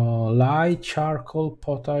 Lye, charcoal,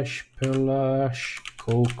 potash, pearlash,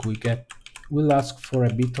 coke. We'll ask for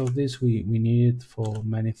a bit of this. We need it for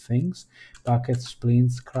many things. Buckets,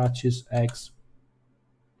 splints, crutches, eggs,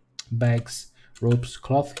 bags, ropes,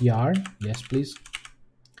 cloth, yarn. Yes, please.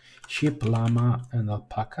 Sheep, llama, and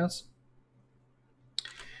alpacas.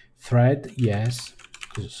 Thread, yes,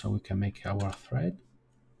 so we can make our thread.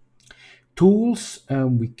 Tools,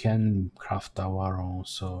 we can craft our own,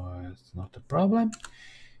 so it's not a problem.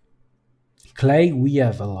 Clay, we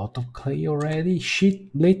have a lot of clay already. Sheet,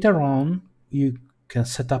 later on, you can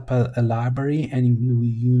set up a library, and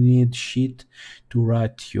you need sheet to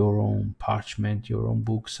write your own parchment, your own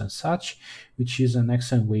books and such, which is an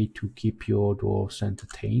excellent way to keep your dwarves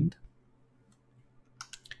entertained.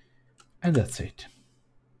 And that's it.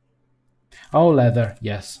 Oh, leather.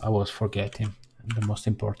 Yes, I was forgetting the most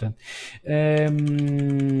important.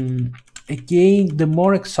 Again, the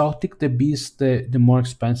more exotic the beast, the more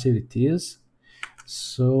expensive it is.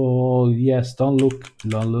 So yes, don't look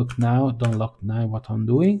now. Don't look now what I'm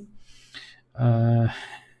doing. You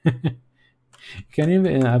can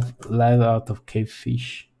even have leather out of cave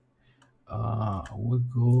fish. We'll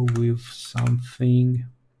go with something.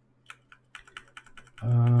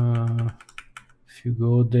 If you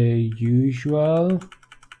go the usual,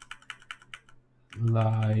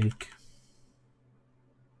 like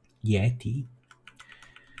Yeti,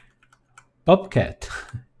 bobcat,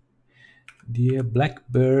 deer, black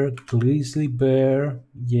bear, grizzly bear.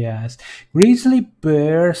 Yes, grizzly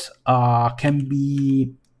bears can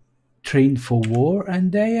be trained for war,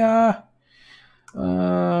 and they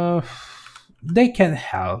can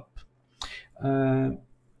help.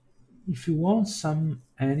 If you want some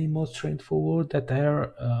animals trained for war that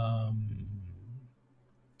are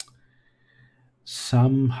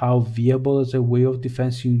somehow viable as a way of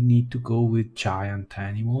defense, you need to go with giant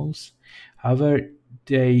animals. However,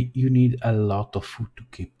 you need a lot of food to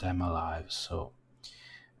keep them alive. So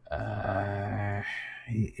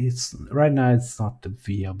it's right now it's not a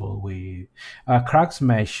viable way.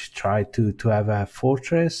 Cragsmash tried to have a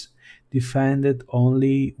fortress defended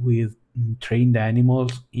only with trained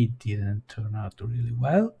animals. It didn't turn out really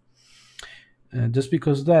well. Just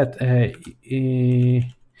because that,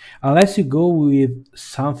 unless you go with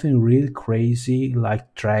something really crazy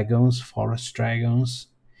like dragons, forest dragons,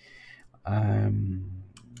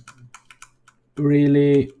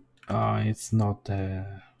 really, it's not.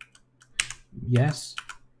 Yes,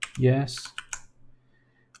 yes.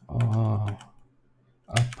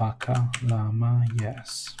 Alpaca, llama,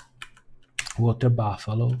 yes. Water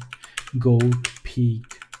buffalo, goat, pig,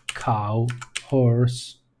 cow,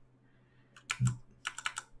 horse.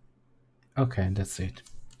 Okay, that's it.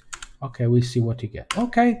 Okay, we see what you get.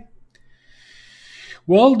 Okay.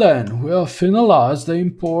 Well then, we have finalized the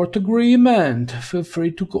import agreement. Feel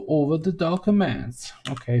free to go over the documents.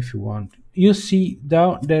 Okay, if you want. You see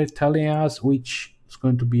down they're telling us which is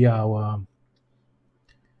going to be our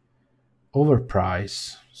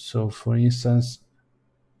overprice. So for instance,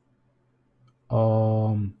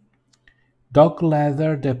 dog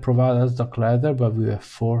leather, they provide us dog leather, but we have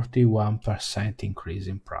 41% increase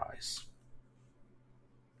in price.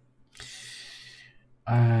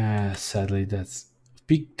 Sadly, that's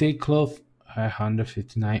pigtail cloth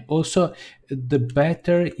 159. Also, the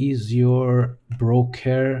better is your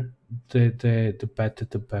broker, the better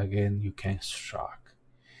the bargain you can strike.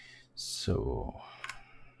 So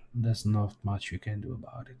there's not much you can do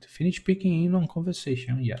about it. Finish picking in on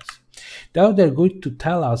conversation, yes. Now they're going to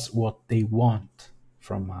tell us what they want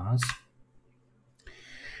from us.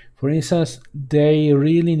 For instance, they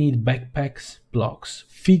really need backpacks, blocks,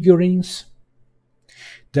 figurines.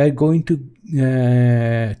 They're going to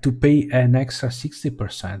pay an extra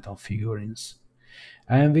 60% on figurines,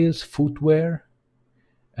 anvils, footwear,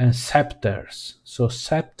 and scepters. So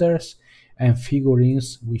scepters and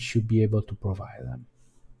figurines, we should be able to provide them.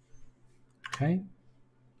 Okay.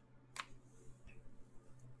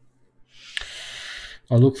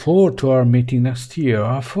 I look forward to our meeting next year.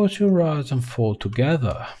 Our fortune rise and fall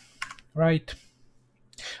together. Right.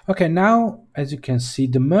 Okay, now, as you can see,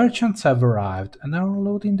 the merchants have arrived and are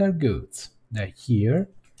unloading their goods. They're here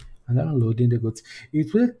and are unloading the goods.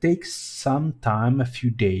 It will take some time, a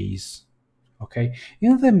few days. Okay.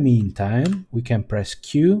 In the meantime, we can press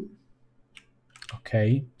Q.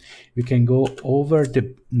 Okay. We can go over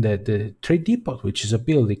the trade depot, which is a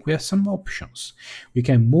building. We have some options. We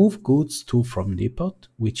can move goods to from depot,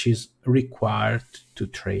 which is required to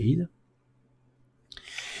trade.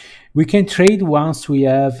 We can trade once we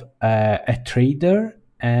have a trader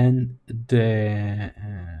and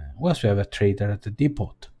once we have a trader at the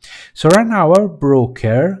depot. So right now our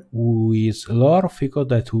broker, who is Lord Fico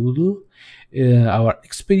Datulu, our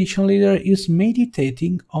expedition leader, is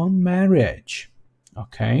meditating on marriage.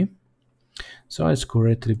 Okay, so it's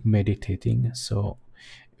currently meditating. So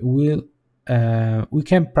we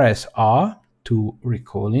can press R to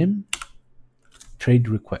recall him.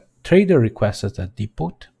 Trader request at the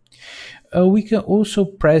depot. We can also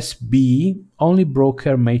press B, only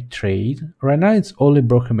broker may trade. Right now it's only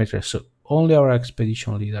broker may trade, so only our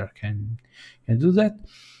expedition leader can do that.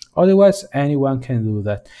 Otherwise, anyone can do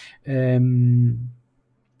that.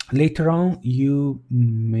 Later on, you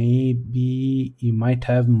might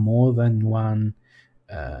have more than one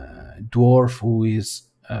dwarf who is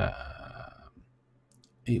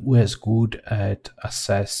good at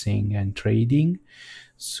assessing and trading,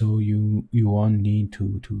 so you won't need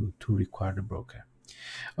to require the broker.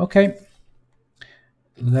 Okay,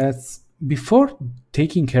 let's before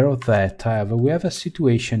taking care of that, however, we have a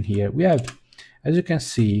situation here. We have, as you can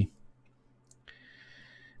see,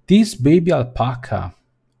 this baby alpaca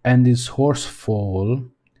and this horse foal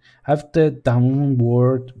have the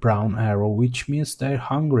downward brown arrow, which means they're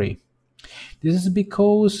hungry. This is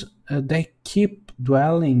because they keep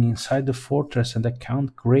dwelling inside the fortress and they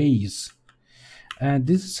can't graze. And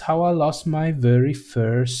this is how I lost my very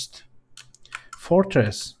first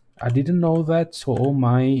fortress. I didn't know that, so all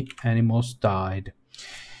my animals died.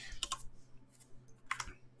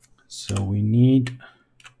 So we need...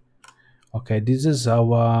 Okay, this is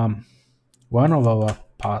our one of our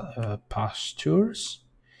pastures.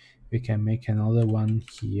 We can make another one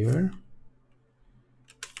here,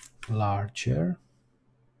 larger.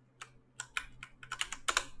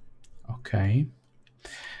 Okay.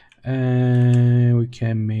 We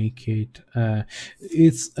can make it...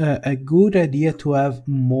 it's a good idea to have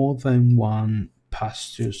more than one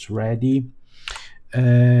pastures ready.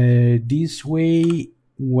 This way,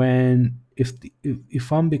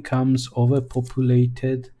 if one becomes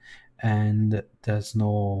overpopulated and there's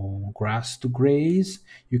no grass to graze,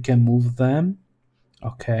 you can move them.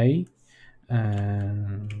 Okay.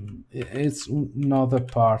 It's another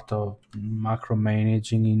part of macro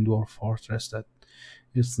managing in Dwarf Fortress that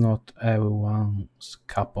it's not everyone's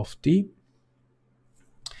cup of tea.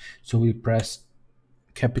 So we press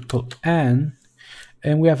capital N,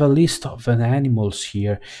 and we have a list of animals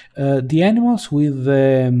here. The animals with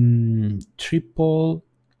the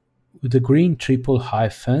green triple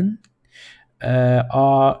hyphen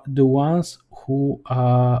are the ones who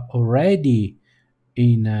are already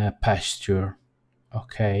in a pasture.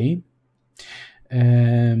 Okay.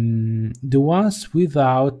 The ones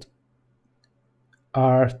without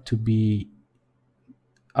are to be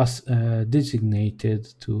designated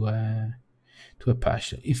to a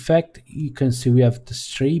pasture. In fact, you can see we have the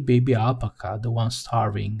stray baby alpaca, the one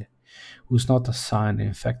starving, who's not assigned.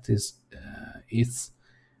 In fact, it's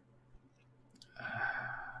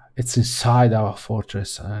inside our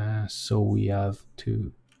fortress, so we have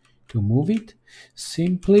to move it.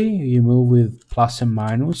 Simply, you move with plus and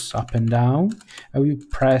minus, up and down, and we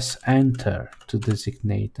press enter to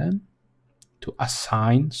designate them, to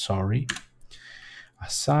assign. Sorry,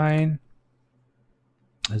 assign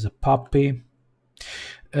as a puppy.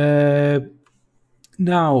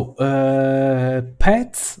 Now,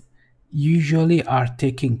 pets usually are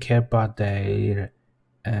taken care by their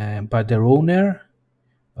owner.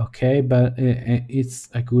 Okay, but it's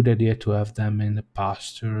a good idea to have them in the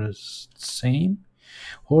pastures. Same.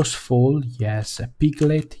 Horse foal, yes. A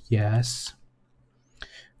piglet, yes.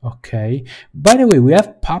 Okay. By the way, we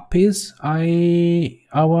have puppies.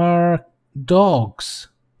 Our dogs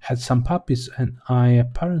had some puppies, and I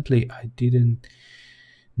didn't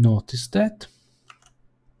notice that.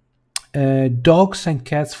 Dogs and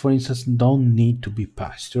cats, for instance, don't need to be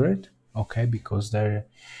pastured, okay, because they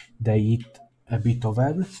eat a bit of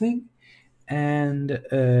everything, and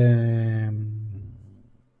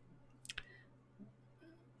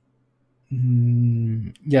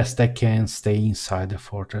yes, they can stay inside the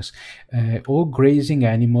fortress. All grazing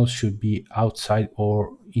animals should be outside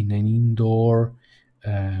or in an indoor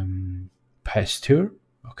pasture,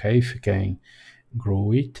 okay, if you can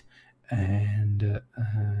grow it. And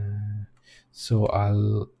so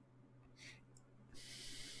I'll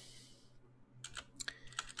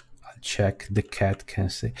check the cat can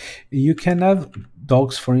stay. You can have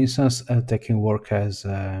dogs, for instance, they can work as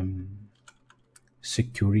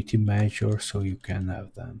security measure, so you can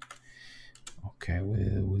have them. Okay,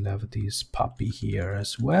 we'll have this puppy here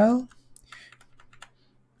as well,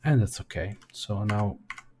 and that's okay. So now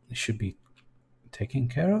it should be taken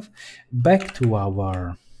care of. Back to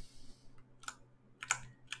our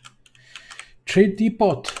trade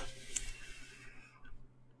depot.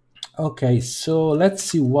 Okay, so let's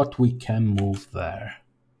see what we can move there.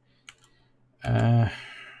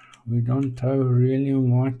 We don't have really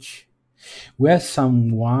much. We have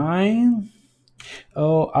some wine.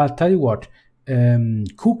 Oh, I'll tell you what.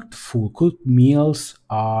 Cooked meals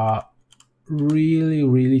are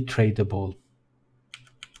really tradable.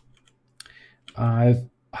 I've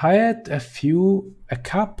hired a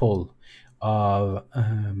couple of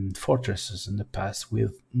fortresses in the past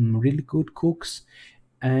with really good cooks,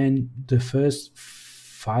 and the first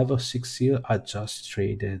 5 or 6 years I just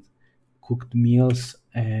traded cooked meals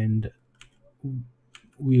and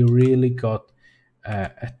we really got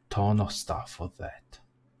a ton of stuff for that.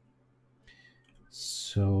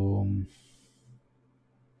 So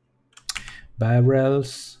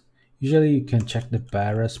barrels, usually you can check the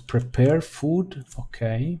barrels. Prepare food,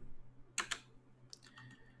 okay.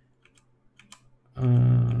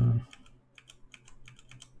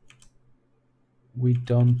 We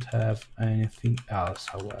don't have anything else,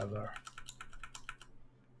 however.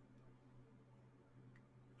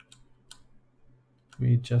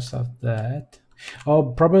 We just have that. Oh,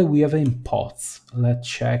 probably we have in pots. Let's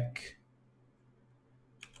check.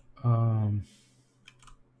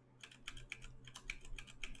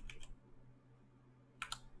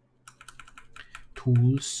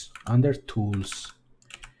 Tools, under tools.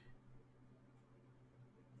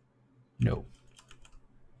 No.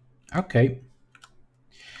 Okay.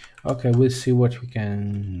 Okay, we'll see what we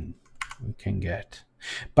can get.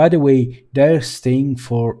 By the way, they're staying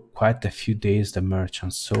for quite a few days, the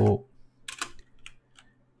merchants, so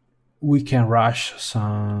we can rush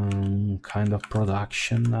some kind of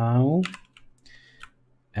production now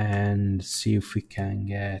and see if we can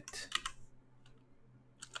get.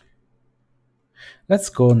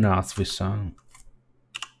 Let's go nuts with some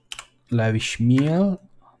lavish meal.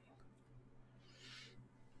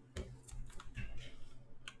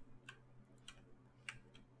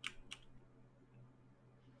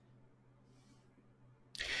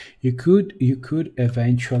 You could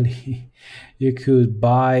eventually you could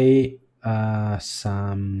buy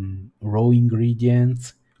some raw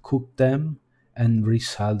ingredients, cook them, and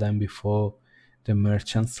resell them before the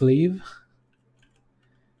merchants leave.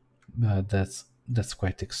 But that's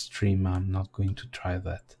quite extreme. I'm not going to try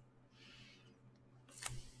that.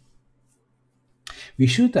 We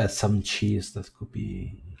should add some cheese that could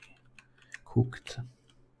be cooked.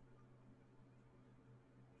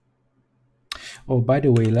 Oh, by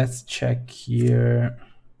the way, let's check here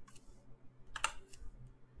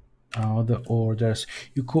the orders.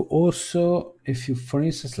 You could also, if you, for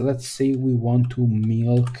instance, let's say we want to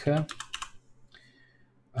milk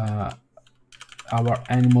our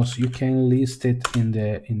animals, you can list it in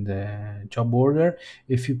the job order.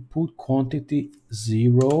 If you put quantity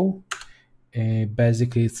 0,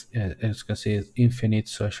 basically it's as you can see, it's infinite,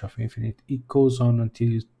 search of infinite. It goes on until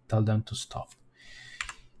you tell them to stop.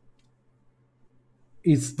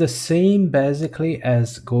 It's the same basically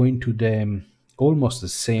as going to the, almost the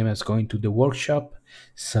same as going to the workshop,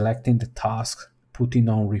 selecting the task, putting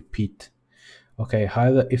on repeat. Okay,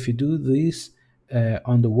 however, if you do this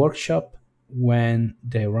on the workshop, when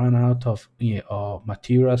they run out of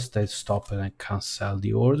materials, they stop and cancel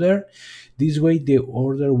the order. This way the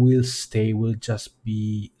order will stay, will just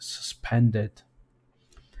be suspended.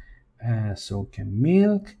 So we can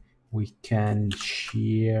milk, we can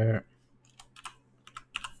shear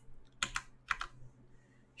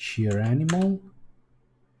animal.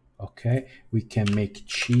 Okay, we can make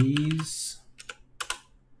cheese.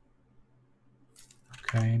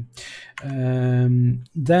 Okay,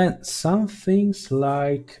 then some things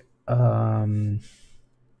like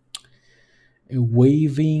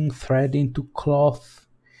weaving thread into cloth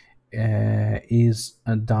is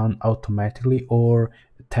done automatically, or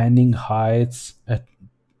tanning hides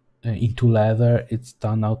into leather, it's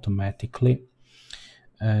done automatically.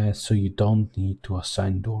 So you don't need to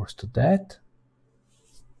assign doors to that.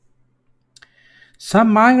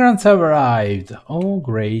 Some migrants have arrived. Oh,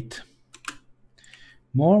 great.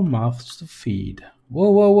 More mouths to feed.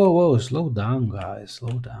 Whoa, whoa, whoa, whoa. Slow down, guys.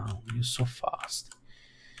 Slow down. You're so fast.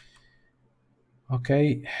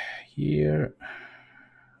 Okay, here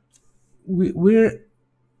we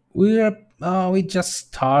just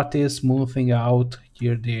started smoothing out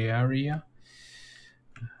here the area.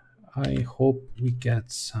 I hope we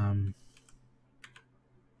get some.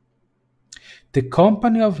 The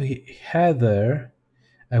company of Heather,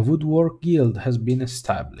 a woodwork guild, has been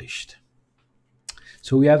established.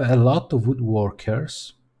 So we have a lot of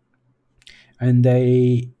woodworkers, and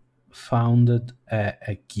they founded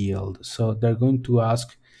a guild. So they're going to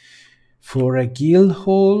ask for a guild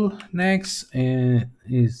hall next, and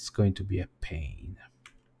it's going to be a pain.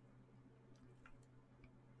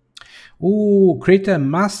 Oh, create a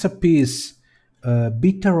masterpiece,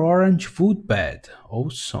 bitter orange wood bed.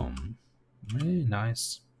 Awesome. Very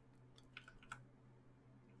nice.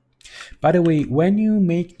 By the way, when you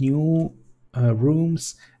make new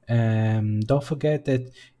rooms, don't forget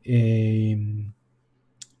that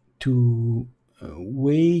to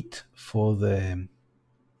wait for the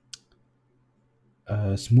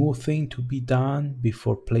smoothing to be done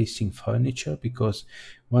before placing furniture, because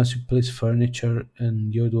once you place furniture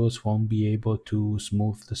and your doors won't be able to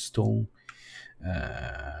smooth the stone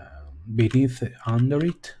beneath it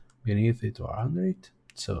or under it.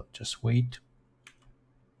 So just wait.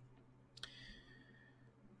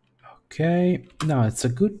 Okay, now it's a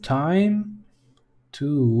good time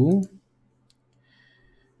to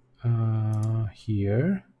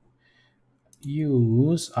here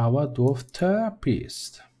use our dwarf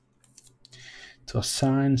therapist to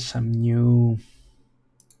assign some new.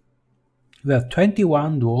 We have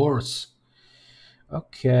 21 dwarves.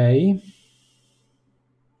 Okay,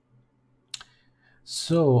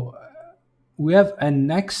 so we have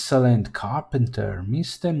an excellent carpenter,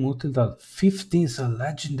 Mr. Mutilda. 15 is a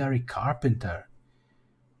legendary carpenter.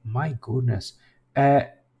 My goodness. A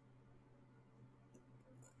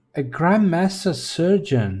grandmaster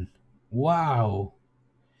surgeon. Wow.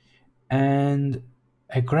 And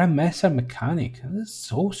a grandmaster mechanic. This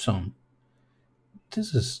is awesome.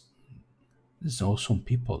 This is awesome,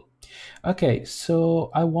 people. Okay,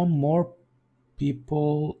 so I want more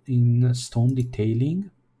people in stone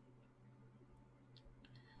detailing.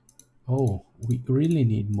 Oh, we really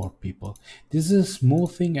need more people. This is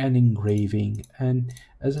smoothing and engraving, and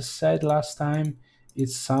as I said last time,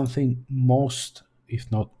 it's something most,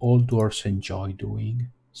 if not all, dwarves enjoy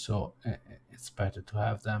doing. So it's better to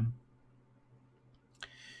have them.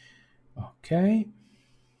 Okay,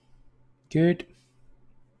 good.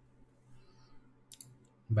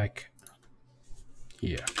 Back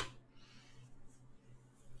here.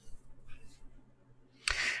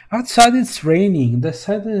 Outside it's raining. They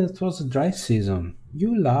said that it was a dry season.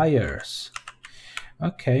 You liars.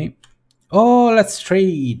 Okay. Oh, let's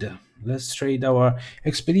trade. Let's trade. Our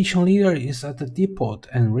expedition leader is at the depot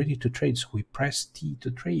and ready to trade, so we press T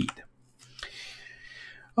to trade.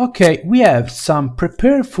 Okay, we have some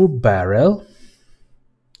prepared food barrel.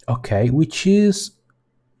 Okay, which is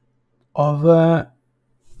of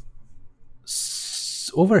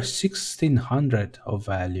over 1600 of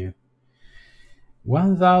value.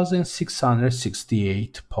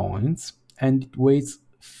 1668 points, and it weighs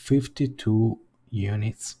 52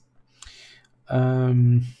 units.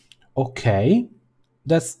 Okay,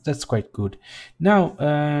 that's quite good. Now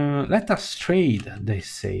let us trade, they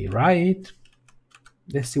say, right?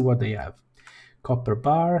 Let's see what they have. Copper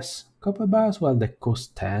bars, well, they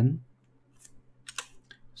cost 10,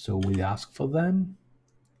 so we ask for them.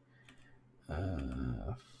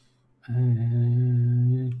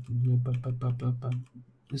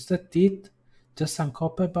 Is that it? Just some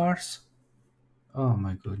copper bars? Oh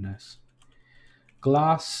my goodness.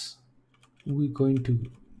 Glass, we're going to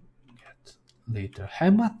get later.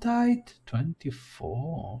 Hematite,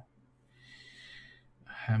 24.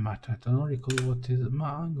 Hematite, I don't recall what it is.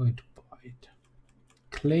 I'm going to buy it.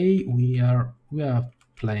 Clay, we have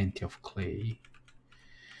plenty of clay.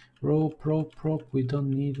 Rope, we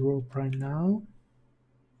don't need rope right now.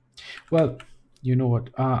 Well, you know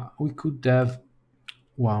what, we could have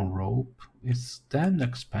one rope. It's damn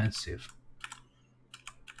expensive.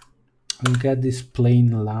 We'll get this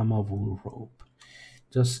plain llama wool rope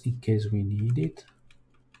just in case we need it.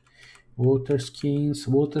 Water skins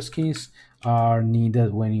are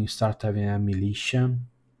needed when you start having a militia,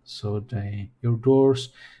 so your doors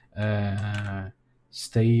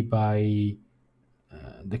stay by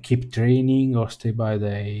they keep training or stay by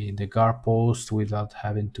the guard post without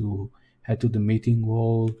having to head to the meeting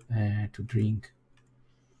hall to drink.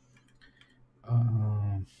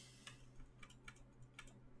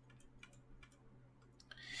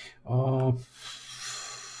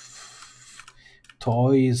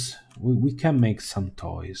 Toys, we can make some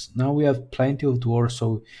toys. Now we have plenty of dwarves,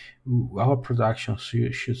 so our production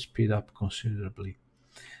should speed up considerably.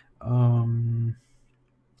 A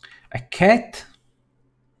cat,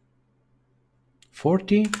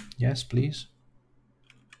 40, yes please.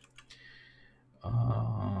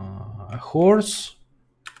 A horse,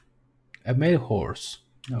 a male horse,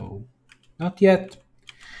 no, not yet.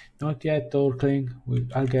 Not yet, Torkling.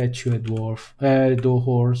 I'll get you a dwarf. A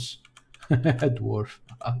horse. A dwarf.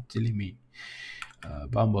 Actually, me.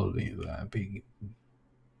 Bumblebee. Big.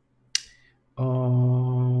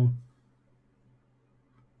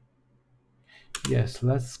 Yes,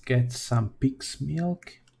 let's get some pig's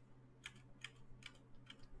milk.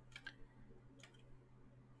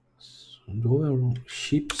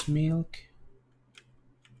 Sheep's milk.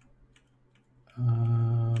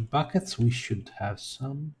 Buckets, we should have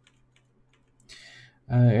some.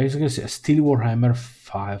 As you can see, a steel warhammer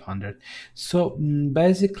 500. So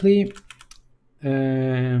basically,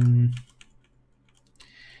 this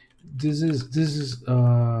is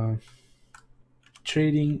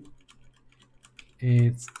trading.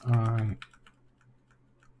 It's I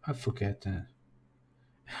forget.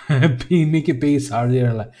 Mickey P's are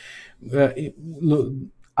there. Like, look,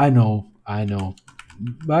 I know,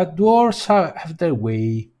 but dwarves have their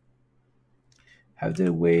way, have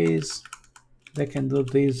their ways. They can do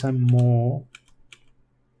this and more.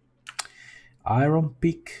 Iron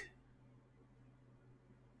pick.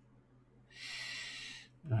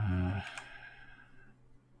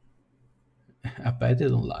 I bet they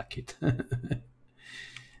don't like it.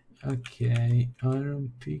 Okay,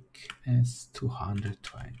 iron pick is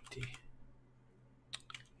 220.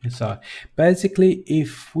 So basically,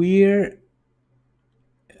 if we're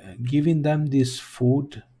giving them this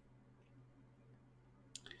food,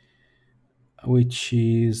 which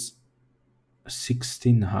is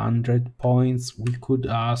 1600 points, we could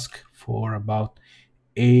ask for about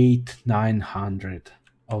 900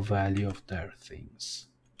 of value of their things.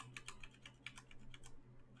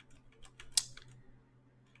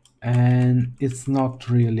 And it's not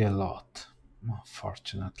really a lot,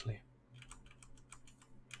 unfortunately.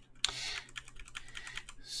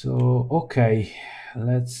 So okay,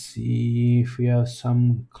 let's see if we have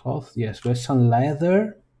some cloth. Yes, we have some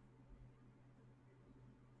leather.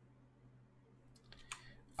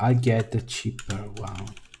 I get the cheaper one.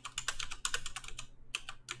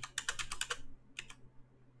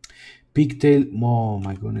 Pigtail, oh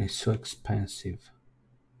my goodness, so expensive.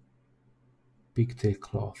 Pigtail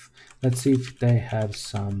cloth. Let's see if they have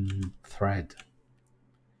some thread.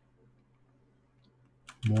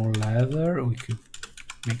 More leather. We could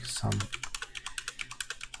make some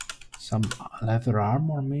leather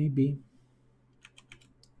armor, maybe.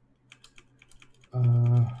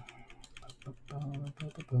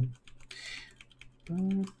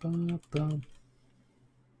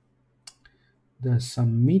 There's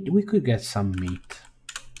some meat. We could get some meat.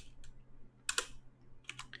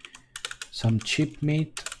 Some cheap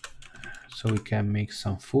meat, so we can make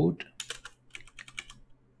some food.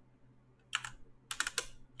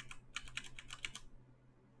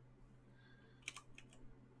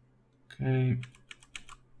 Okay.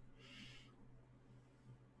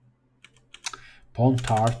 Pond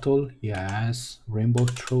turtle, yes. Rainbow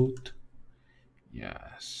trout,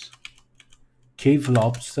 yes. Cave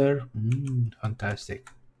lobster, fantastic.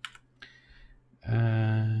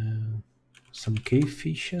 Some cave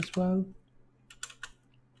fish as well.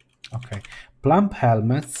 Okay, plump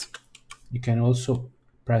helmets. You can also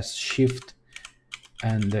press shift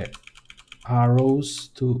and the arrows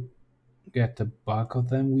to get the back of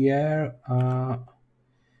them. We are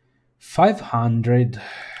 500.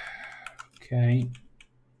 Okay,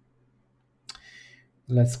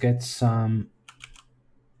 let's get some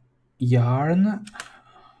yarn,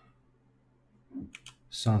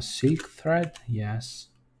 some silk thread, yes.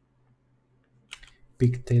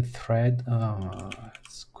 Pigtail thread,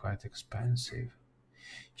 it's quite expensive.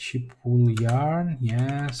 Sheep wool yarn,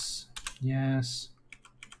 yes, yes.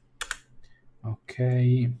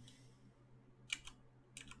 Okay.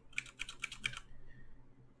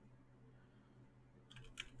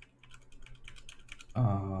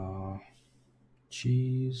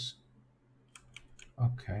 Cheese.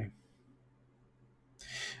 Okay.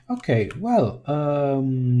 Okay, well,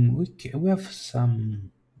 we have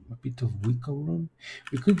a bit of wiggle room.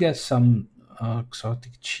 We could get some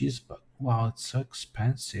exotic cheese, but wow, it's so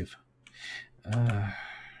expensive.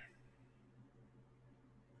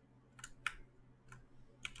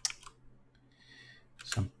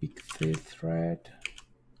 Some pigtail thread,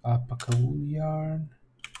 alpaca wool yarn.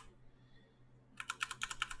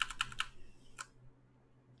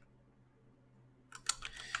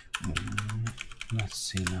 Let's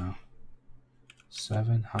see now.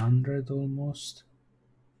 700 almost.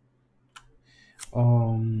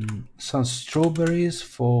 Some strawberries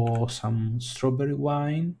for some strawberry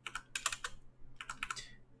wine.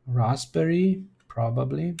 Raspberry,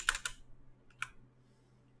 probably.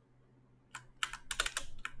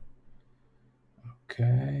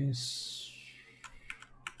 Okay,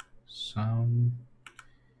 some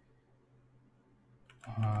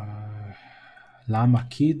llama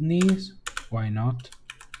kidneys, why not?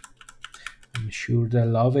 I'm sure they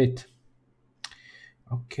love it.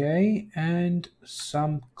 Okay, and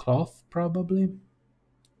some cloth probably.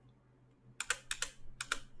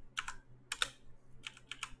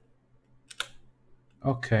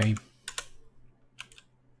 Okay.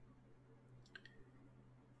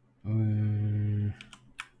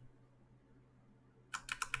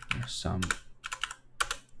 Some,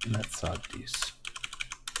 let's add this.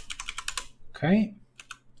 Okay,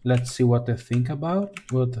 let's see what they think about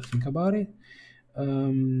it.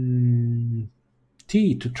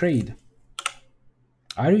 T to trade.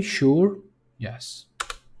 Are you sure? Yes.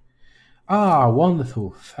 Ah,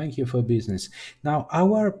 wonderful. Thank you for business. Now,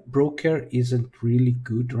 our broker isn't really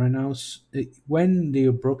good right now. When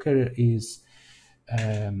the broker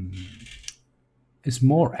um, is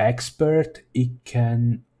more expert, it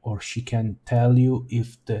can or she can tell you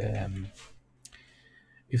if the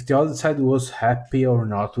other side was happy or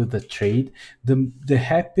not with the trade. The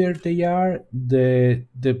happier they are, the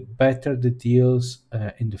better the deals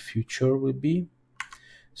in the future will be.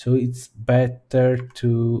 So it's better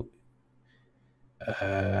to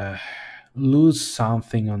uh, lose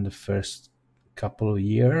something on the first couple of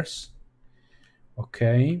years.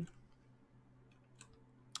 Okay.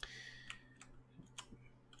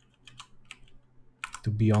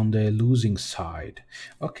 To be on the losing side.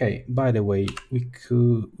 Okay, by the way,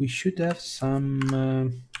 we should have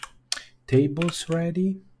some tables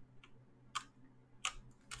ready.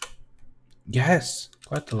 Yes,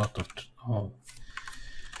 quite a lot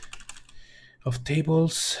of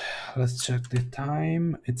tables. Let's check the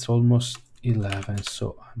time. It's almost 11,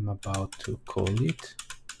 so I'm about to call it.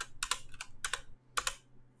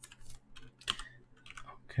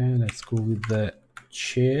 Okay, let's go with the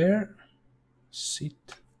chair.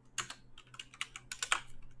 Sit.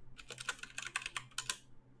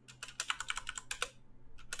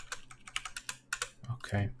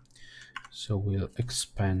 Okay, so we'll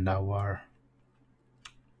expand our.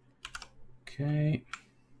 Okay.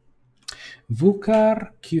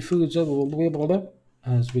 Vukar Kifu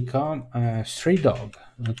has become a stray dog.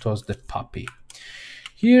 It was the puppy.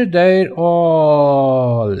 Here they're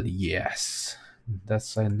all. Yes,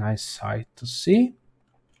 that's a nice sight to see.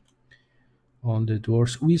 All the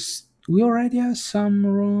doors. We already have some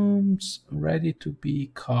rooms ready to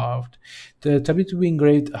be carved. The tabby to be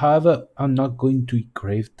engraved. However, I'm not going to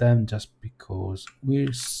engrave them just because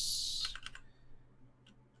we're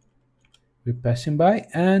passing by,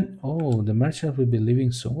 and oh, the merchant will be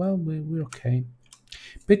leaving, so well, we're okay.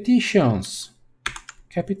 Petitions.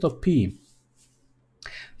 Capital P.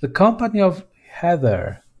 The company of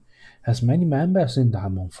Heather has many members in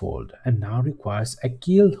Diamondfold and now requires a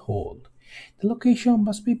guild hall. The location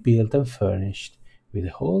must be built and furnished, with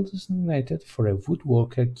the hall designated for a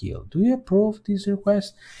woodworker guild. Do you approve this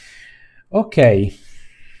request? Okay,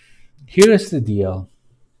 here is the deal.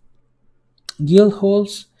 Guild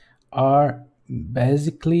halls are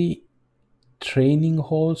basically training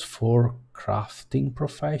halls for crafting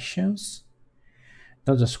professions.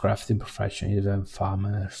 Not just crafting profession, even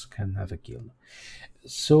farmers can have a guild.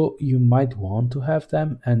 So you might want to have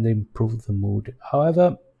them and improve the mood.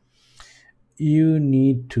 However, you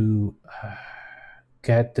need to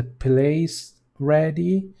get the place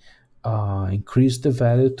ready, increase the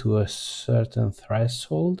value to a certain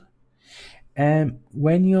threshold, and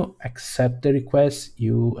when you accept the request,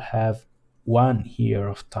 you have 1 year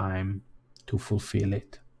of time to fulfill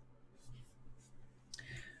it.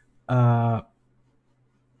 Uh,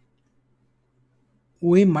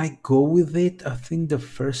 we might go with it. I think the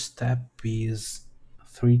first step is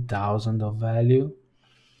 3,000 of value.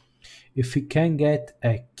 If we can get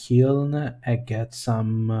a kiln and get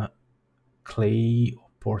some clay or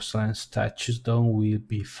porcelain statues done, we'll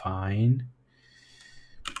be fine.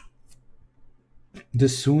 The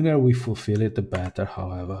sooner we fulfill it, the better,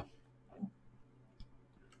 however.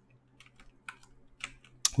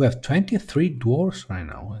 We have 23 dwarfs right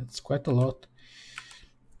now. It's quite a lot.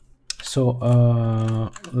 So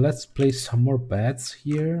let's place some more beds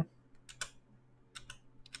here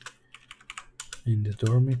in the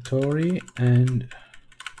dormitory, and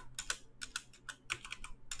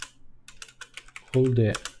all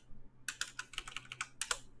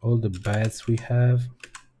the beds we have.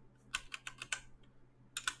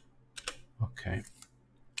 Okay,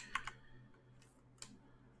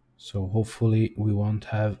 so hopefully we won't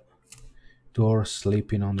have dwarves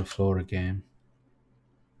sleeping on the floor again.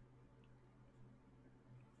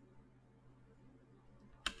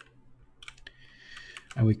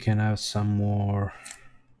 And we can have some more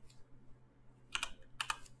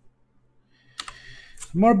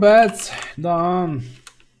beds done.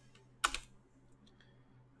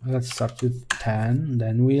 Let's start with 10,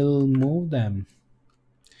 then we'll move them.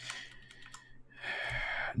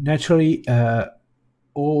 Naturally,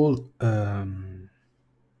 all the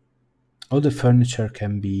furniture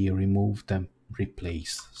can be removed and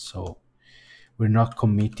replaced, so we're not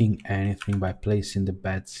committing anything by placing the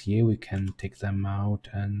beds here. We can take them out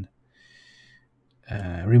and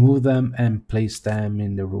remove them and place them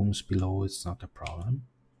in the rooms below. It's not a problem.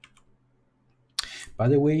 By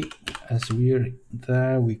the way, as we're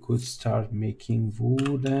there, we could start making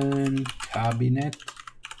wooden cabinet,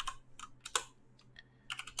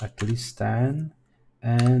 at least 10,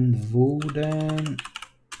 and wooden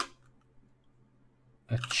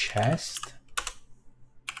a chest.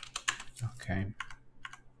 Okay.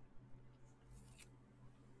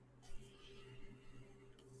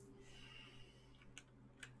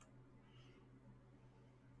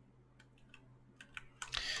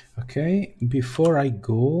 Okay, before I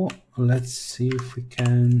go, let's see if we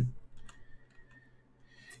can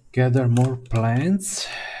gather more plants.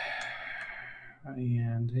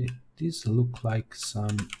 And these look like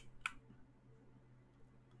some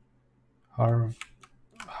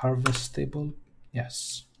harvestable.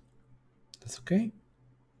 Yes, that's okay.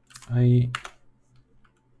 I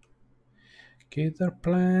gather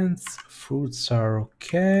plants. Fruits are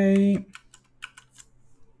okay.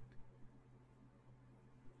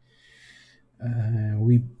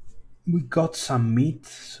 We got some meat,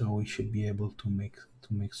 so we should be able to make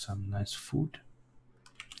some nice food.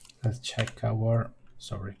 Let's check our.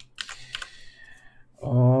 Sorry.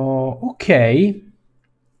 Oh, okay.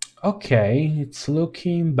 Okay, it's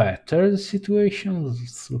looking better. The situation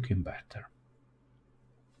is looking better.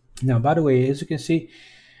 Now, by the way, as you can see,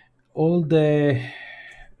 all the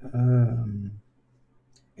um,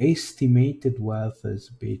 estimated wealth is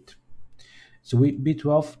a bit. So we bit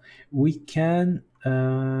wealth. We can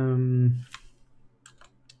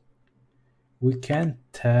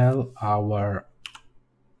tell our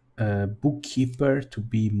bookkeeper to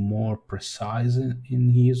be more precise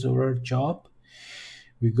in his or her job.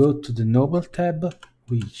 We go to the noble tab.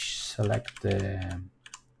 We select the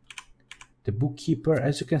bookkeeper.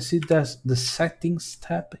 As you can see, there's the settings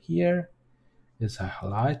tab here is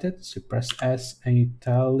highlighted. So you press S and you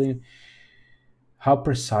tell him how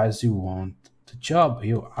precise you want the job.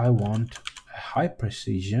 Here I want a high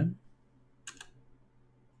precision.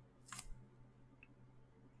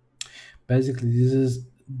 Basically, this is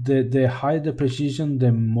the higher the precision,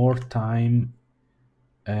 the more time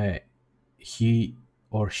he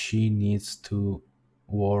or she needs to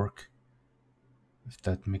work, if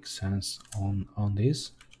that makes sense, on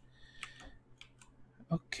this.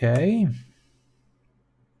 Okay.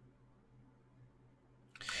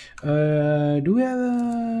 Do we have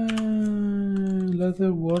a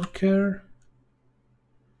leather worker?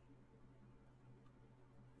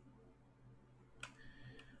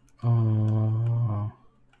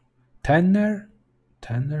 Tanner?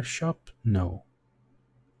 Tanner shop? No.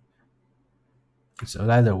 It's a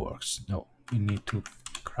leather works. No. We need to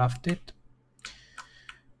craft it.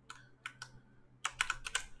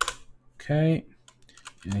 Okay.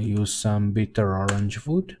 Use some bitter orange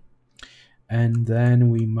wood. And then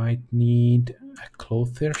we might need a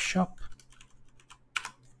clothier shop.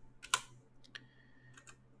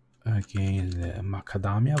 Again, the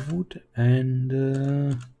macadamia wood.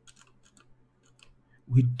 And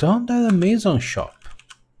we don't have a mason shop.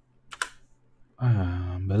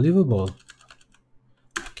 Unbelievable.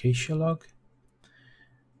 Acacia log.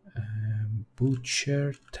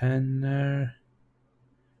 Butcher, tanner,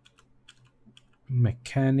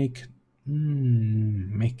 mechanic.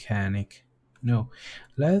 Mechanic. No.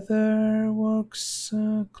 Leather works,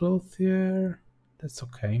 clothier. That's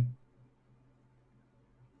okay.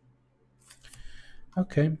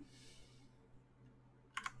 Okay.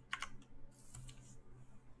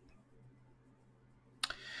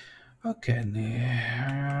 Okay.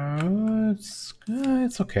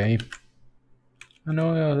 It's okay. I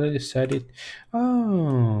know I already said it.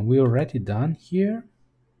 Oh, we already done here.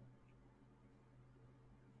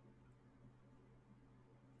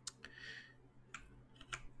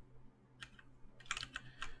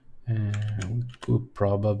 We could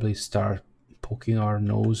probably start poking our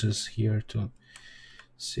noses here to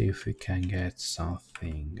see if we can get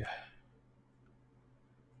something.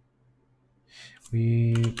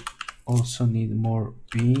 We also need more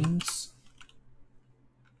beans.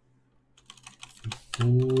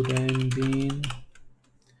 Food and bean.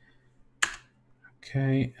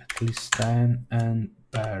 Okay, at least 10 and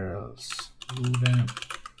barrels. Food and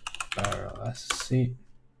barrel. Let's see.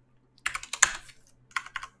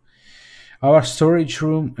 Our storage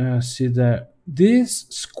room. See that these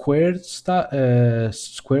square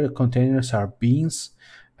containers are beans,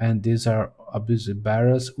 and these are obviously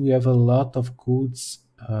barrels. We have a lot of goods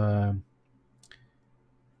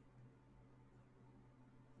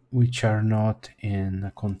which are not in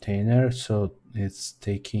a container, so it's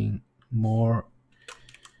taking more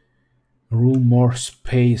room, more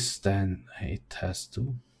space than it has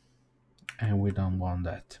to, and we don't want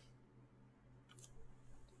that.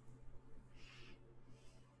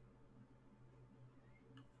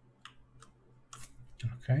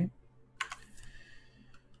 Okay,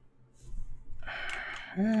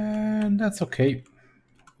 and that's okay.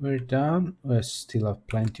 We're done. We still have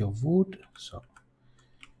plenty of wood, so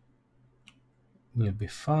will be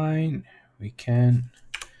fine. We can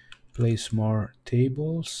place more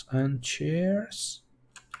tables and chairs.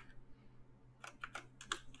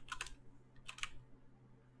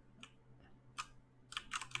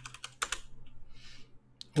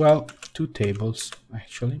 Well, two tables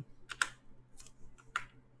actually.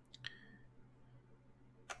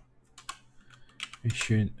 We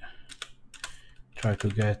should try to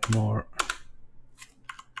get more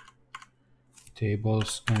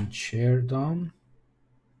tables and chair done.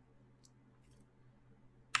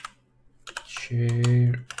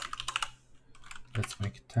 Chair, let's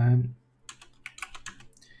make 10.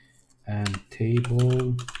 And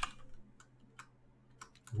table,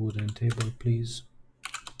 wooden table please.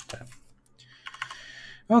 10.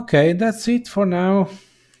 Okay, that's it for now.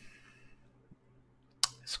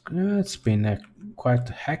 It's been a quite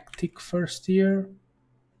hectic first year.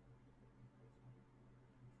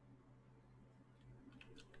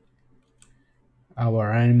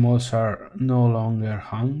 Our animals are no longer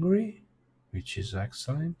hungry, which is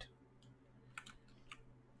excellent.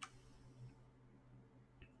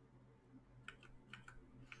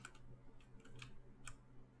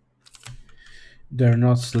 They're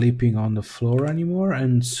not sleeping on the floor anymore,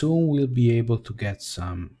 and soon we'll be able to get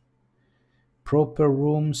some proper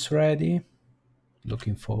rooms ready.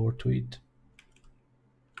 Looking forward to it.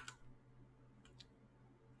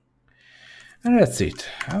 And that's it.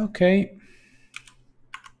 Okay.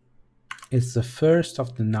 It's the first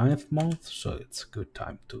of the 9th month, so it's a good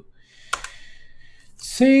time to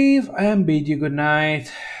save and bid you good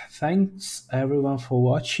night. Thanks everyone for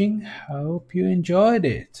watching. I hope you enjoyed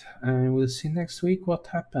it, and we'll see next week what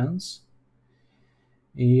happens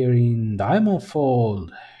here in Diamond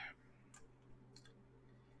Fold.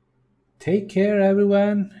 Take care,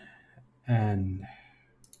 everyone, and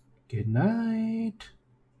good night.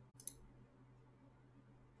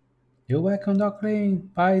 You're welcome,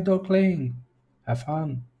 Darkling. Bye, Darkling. Have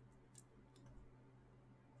fun.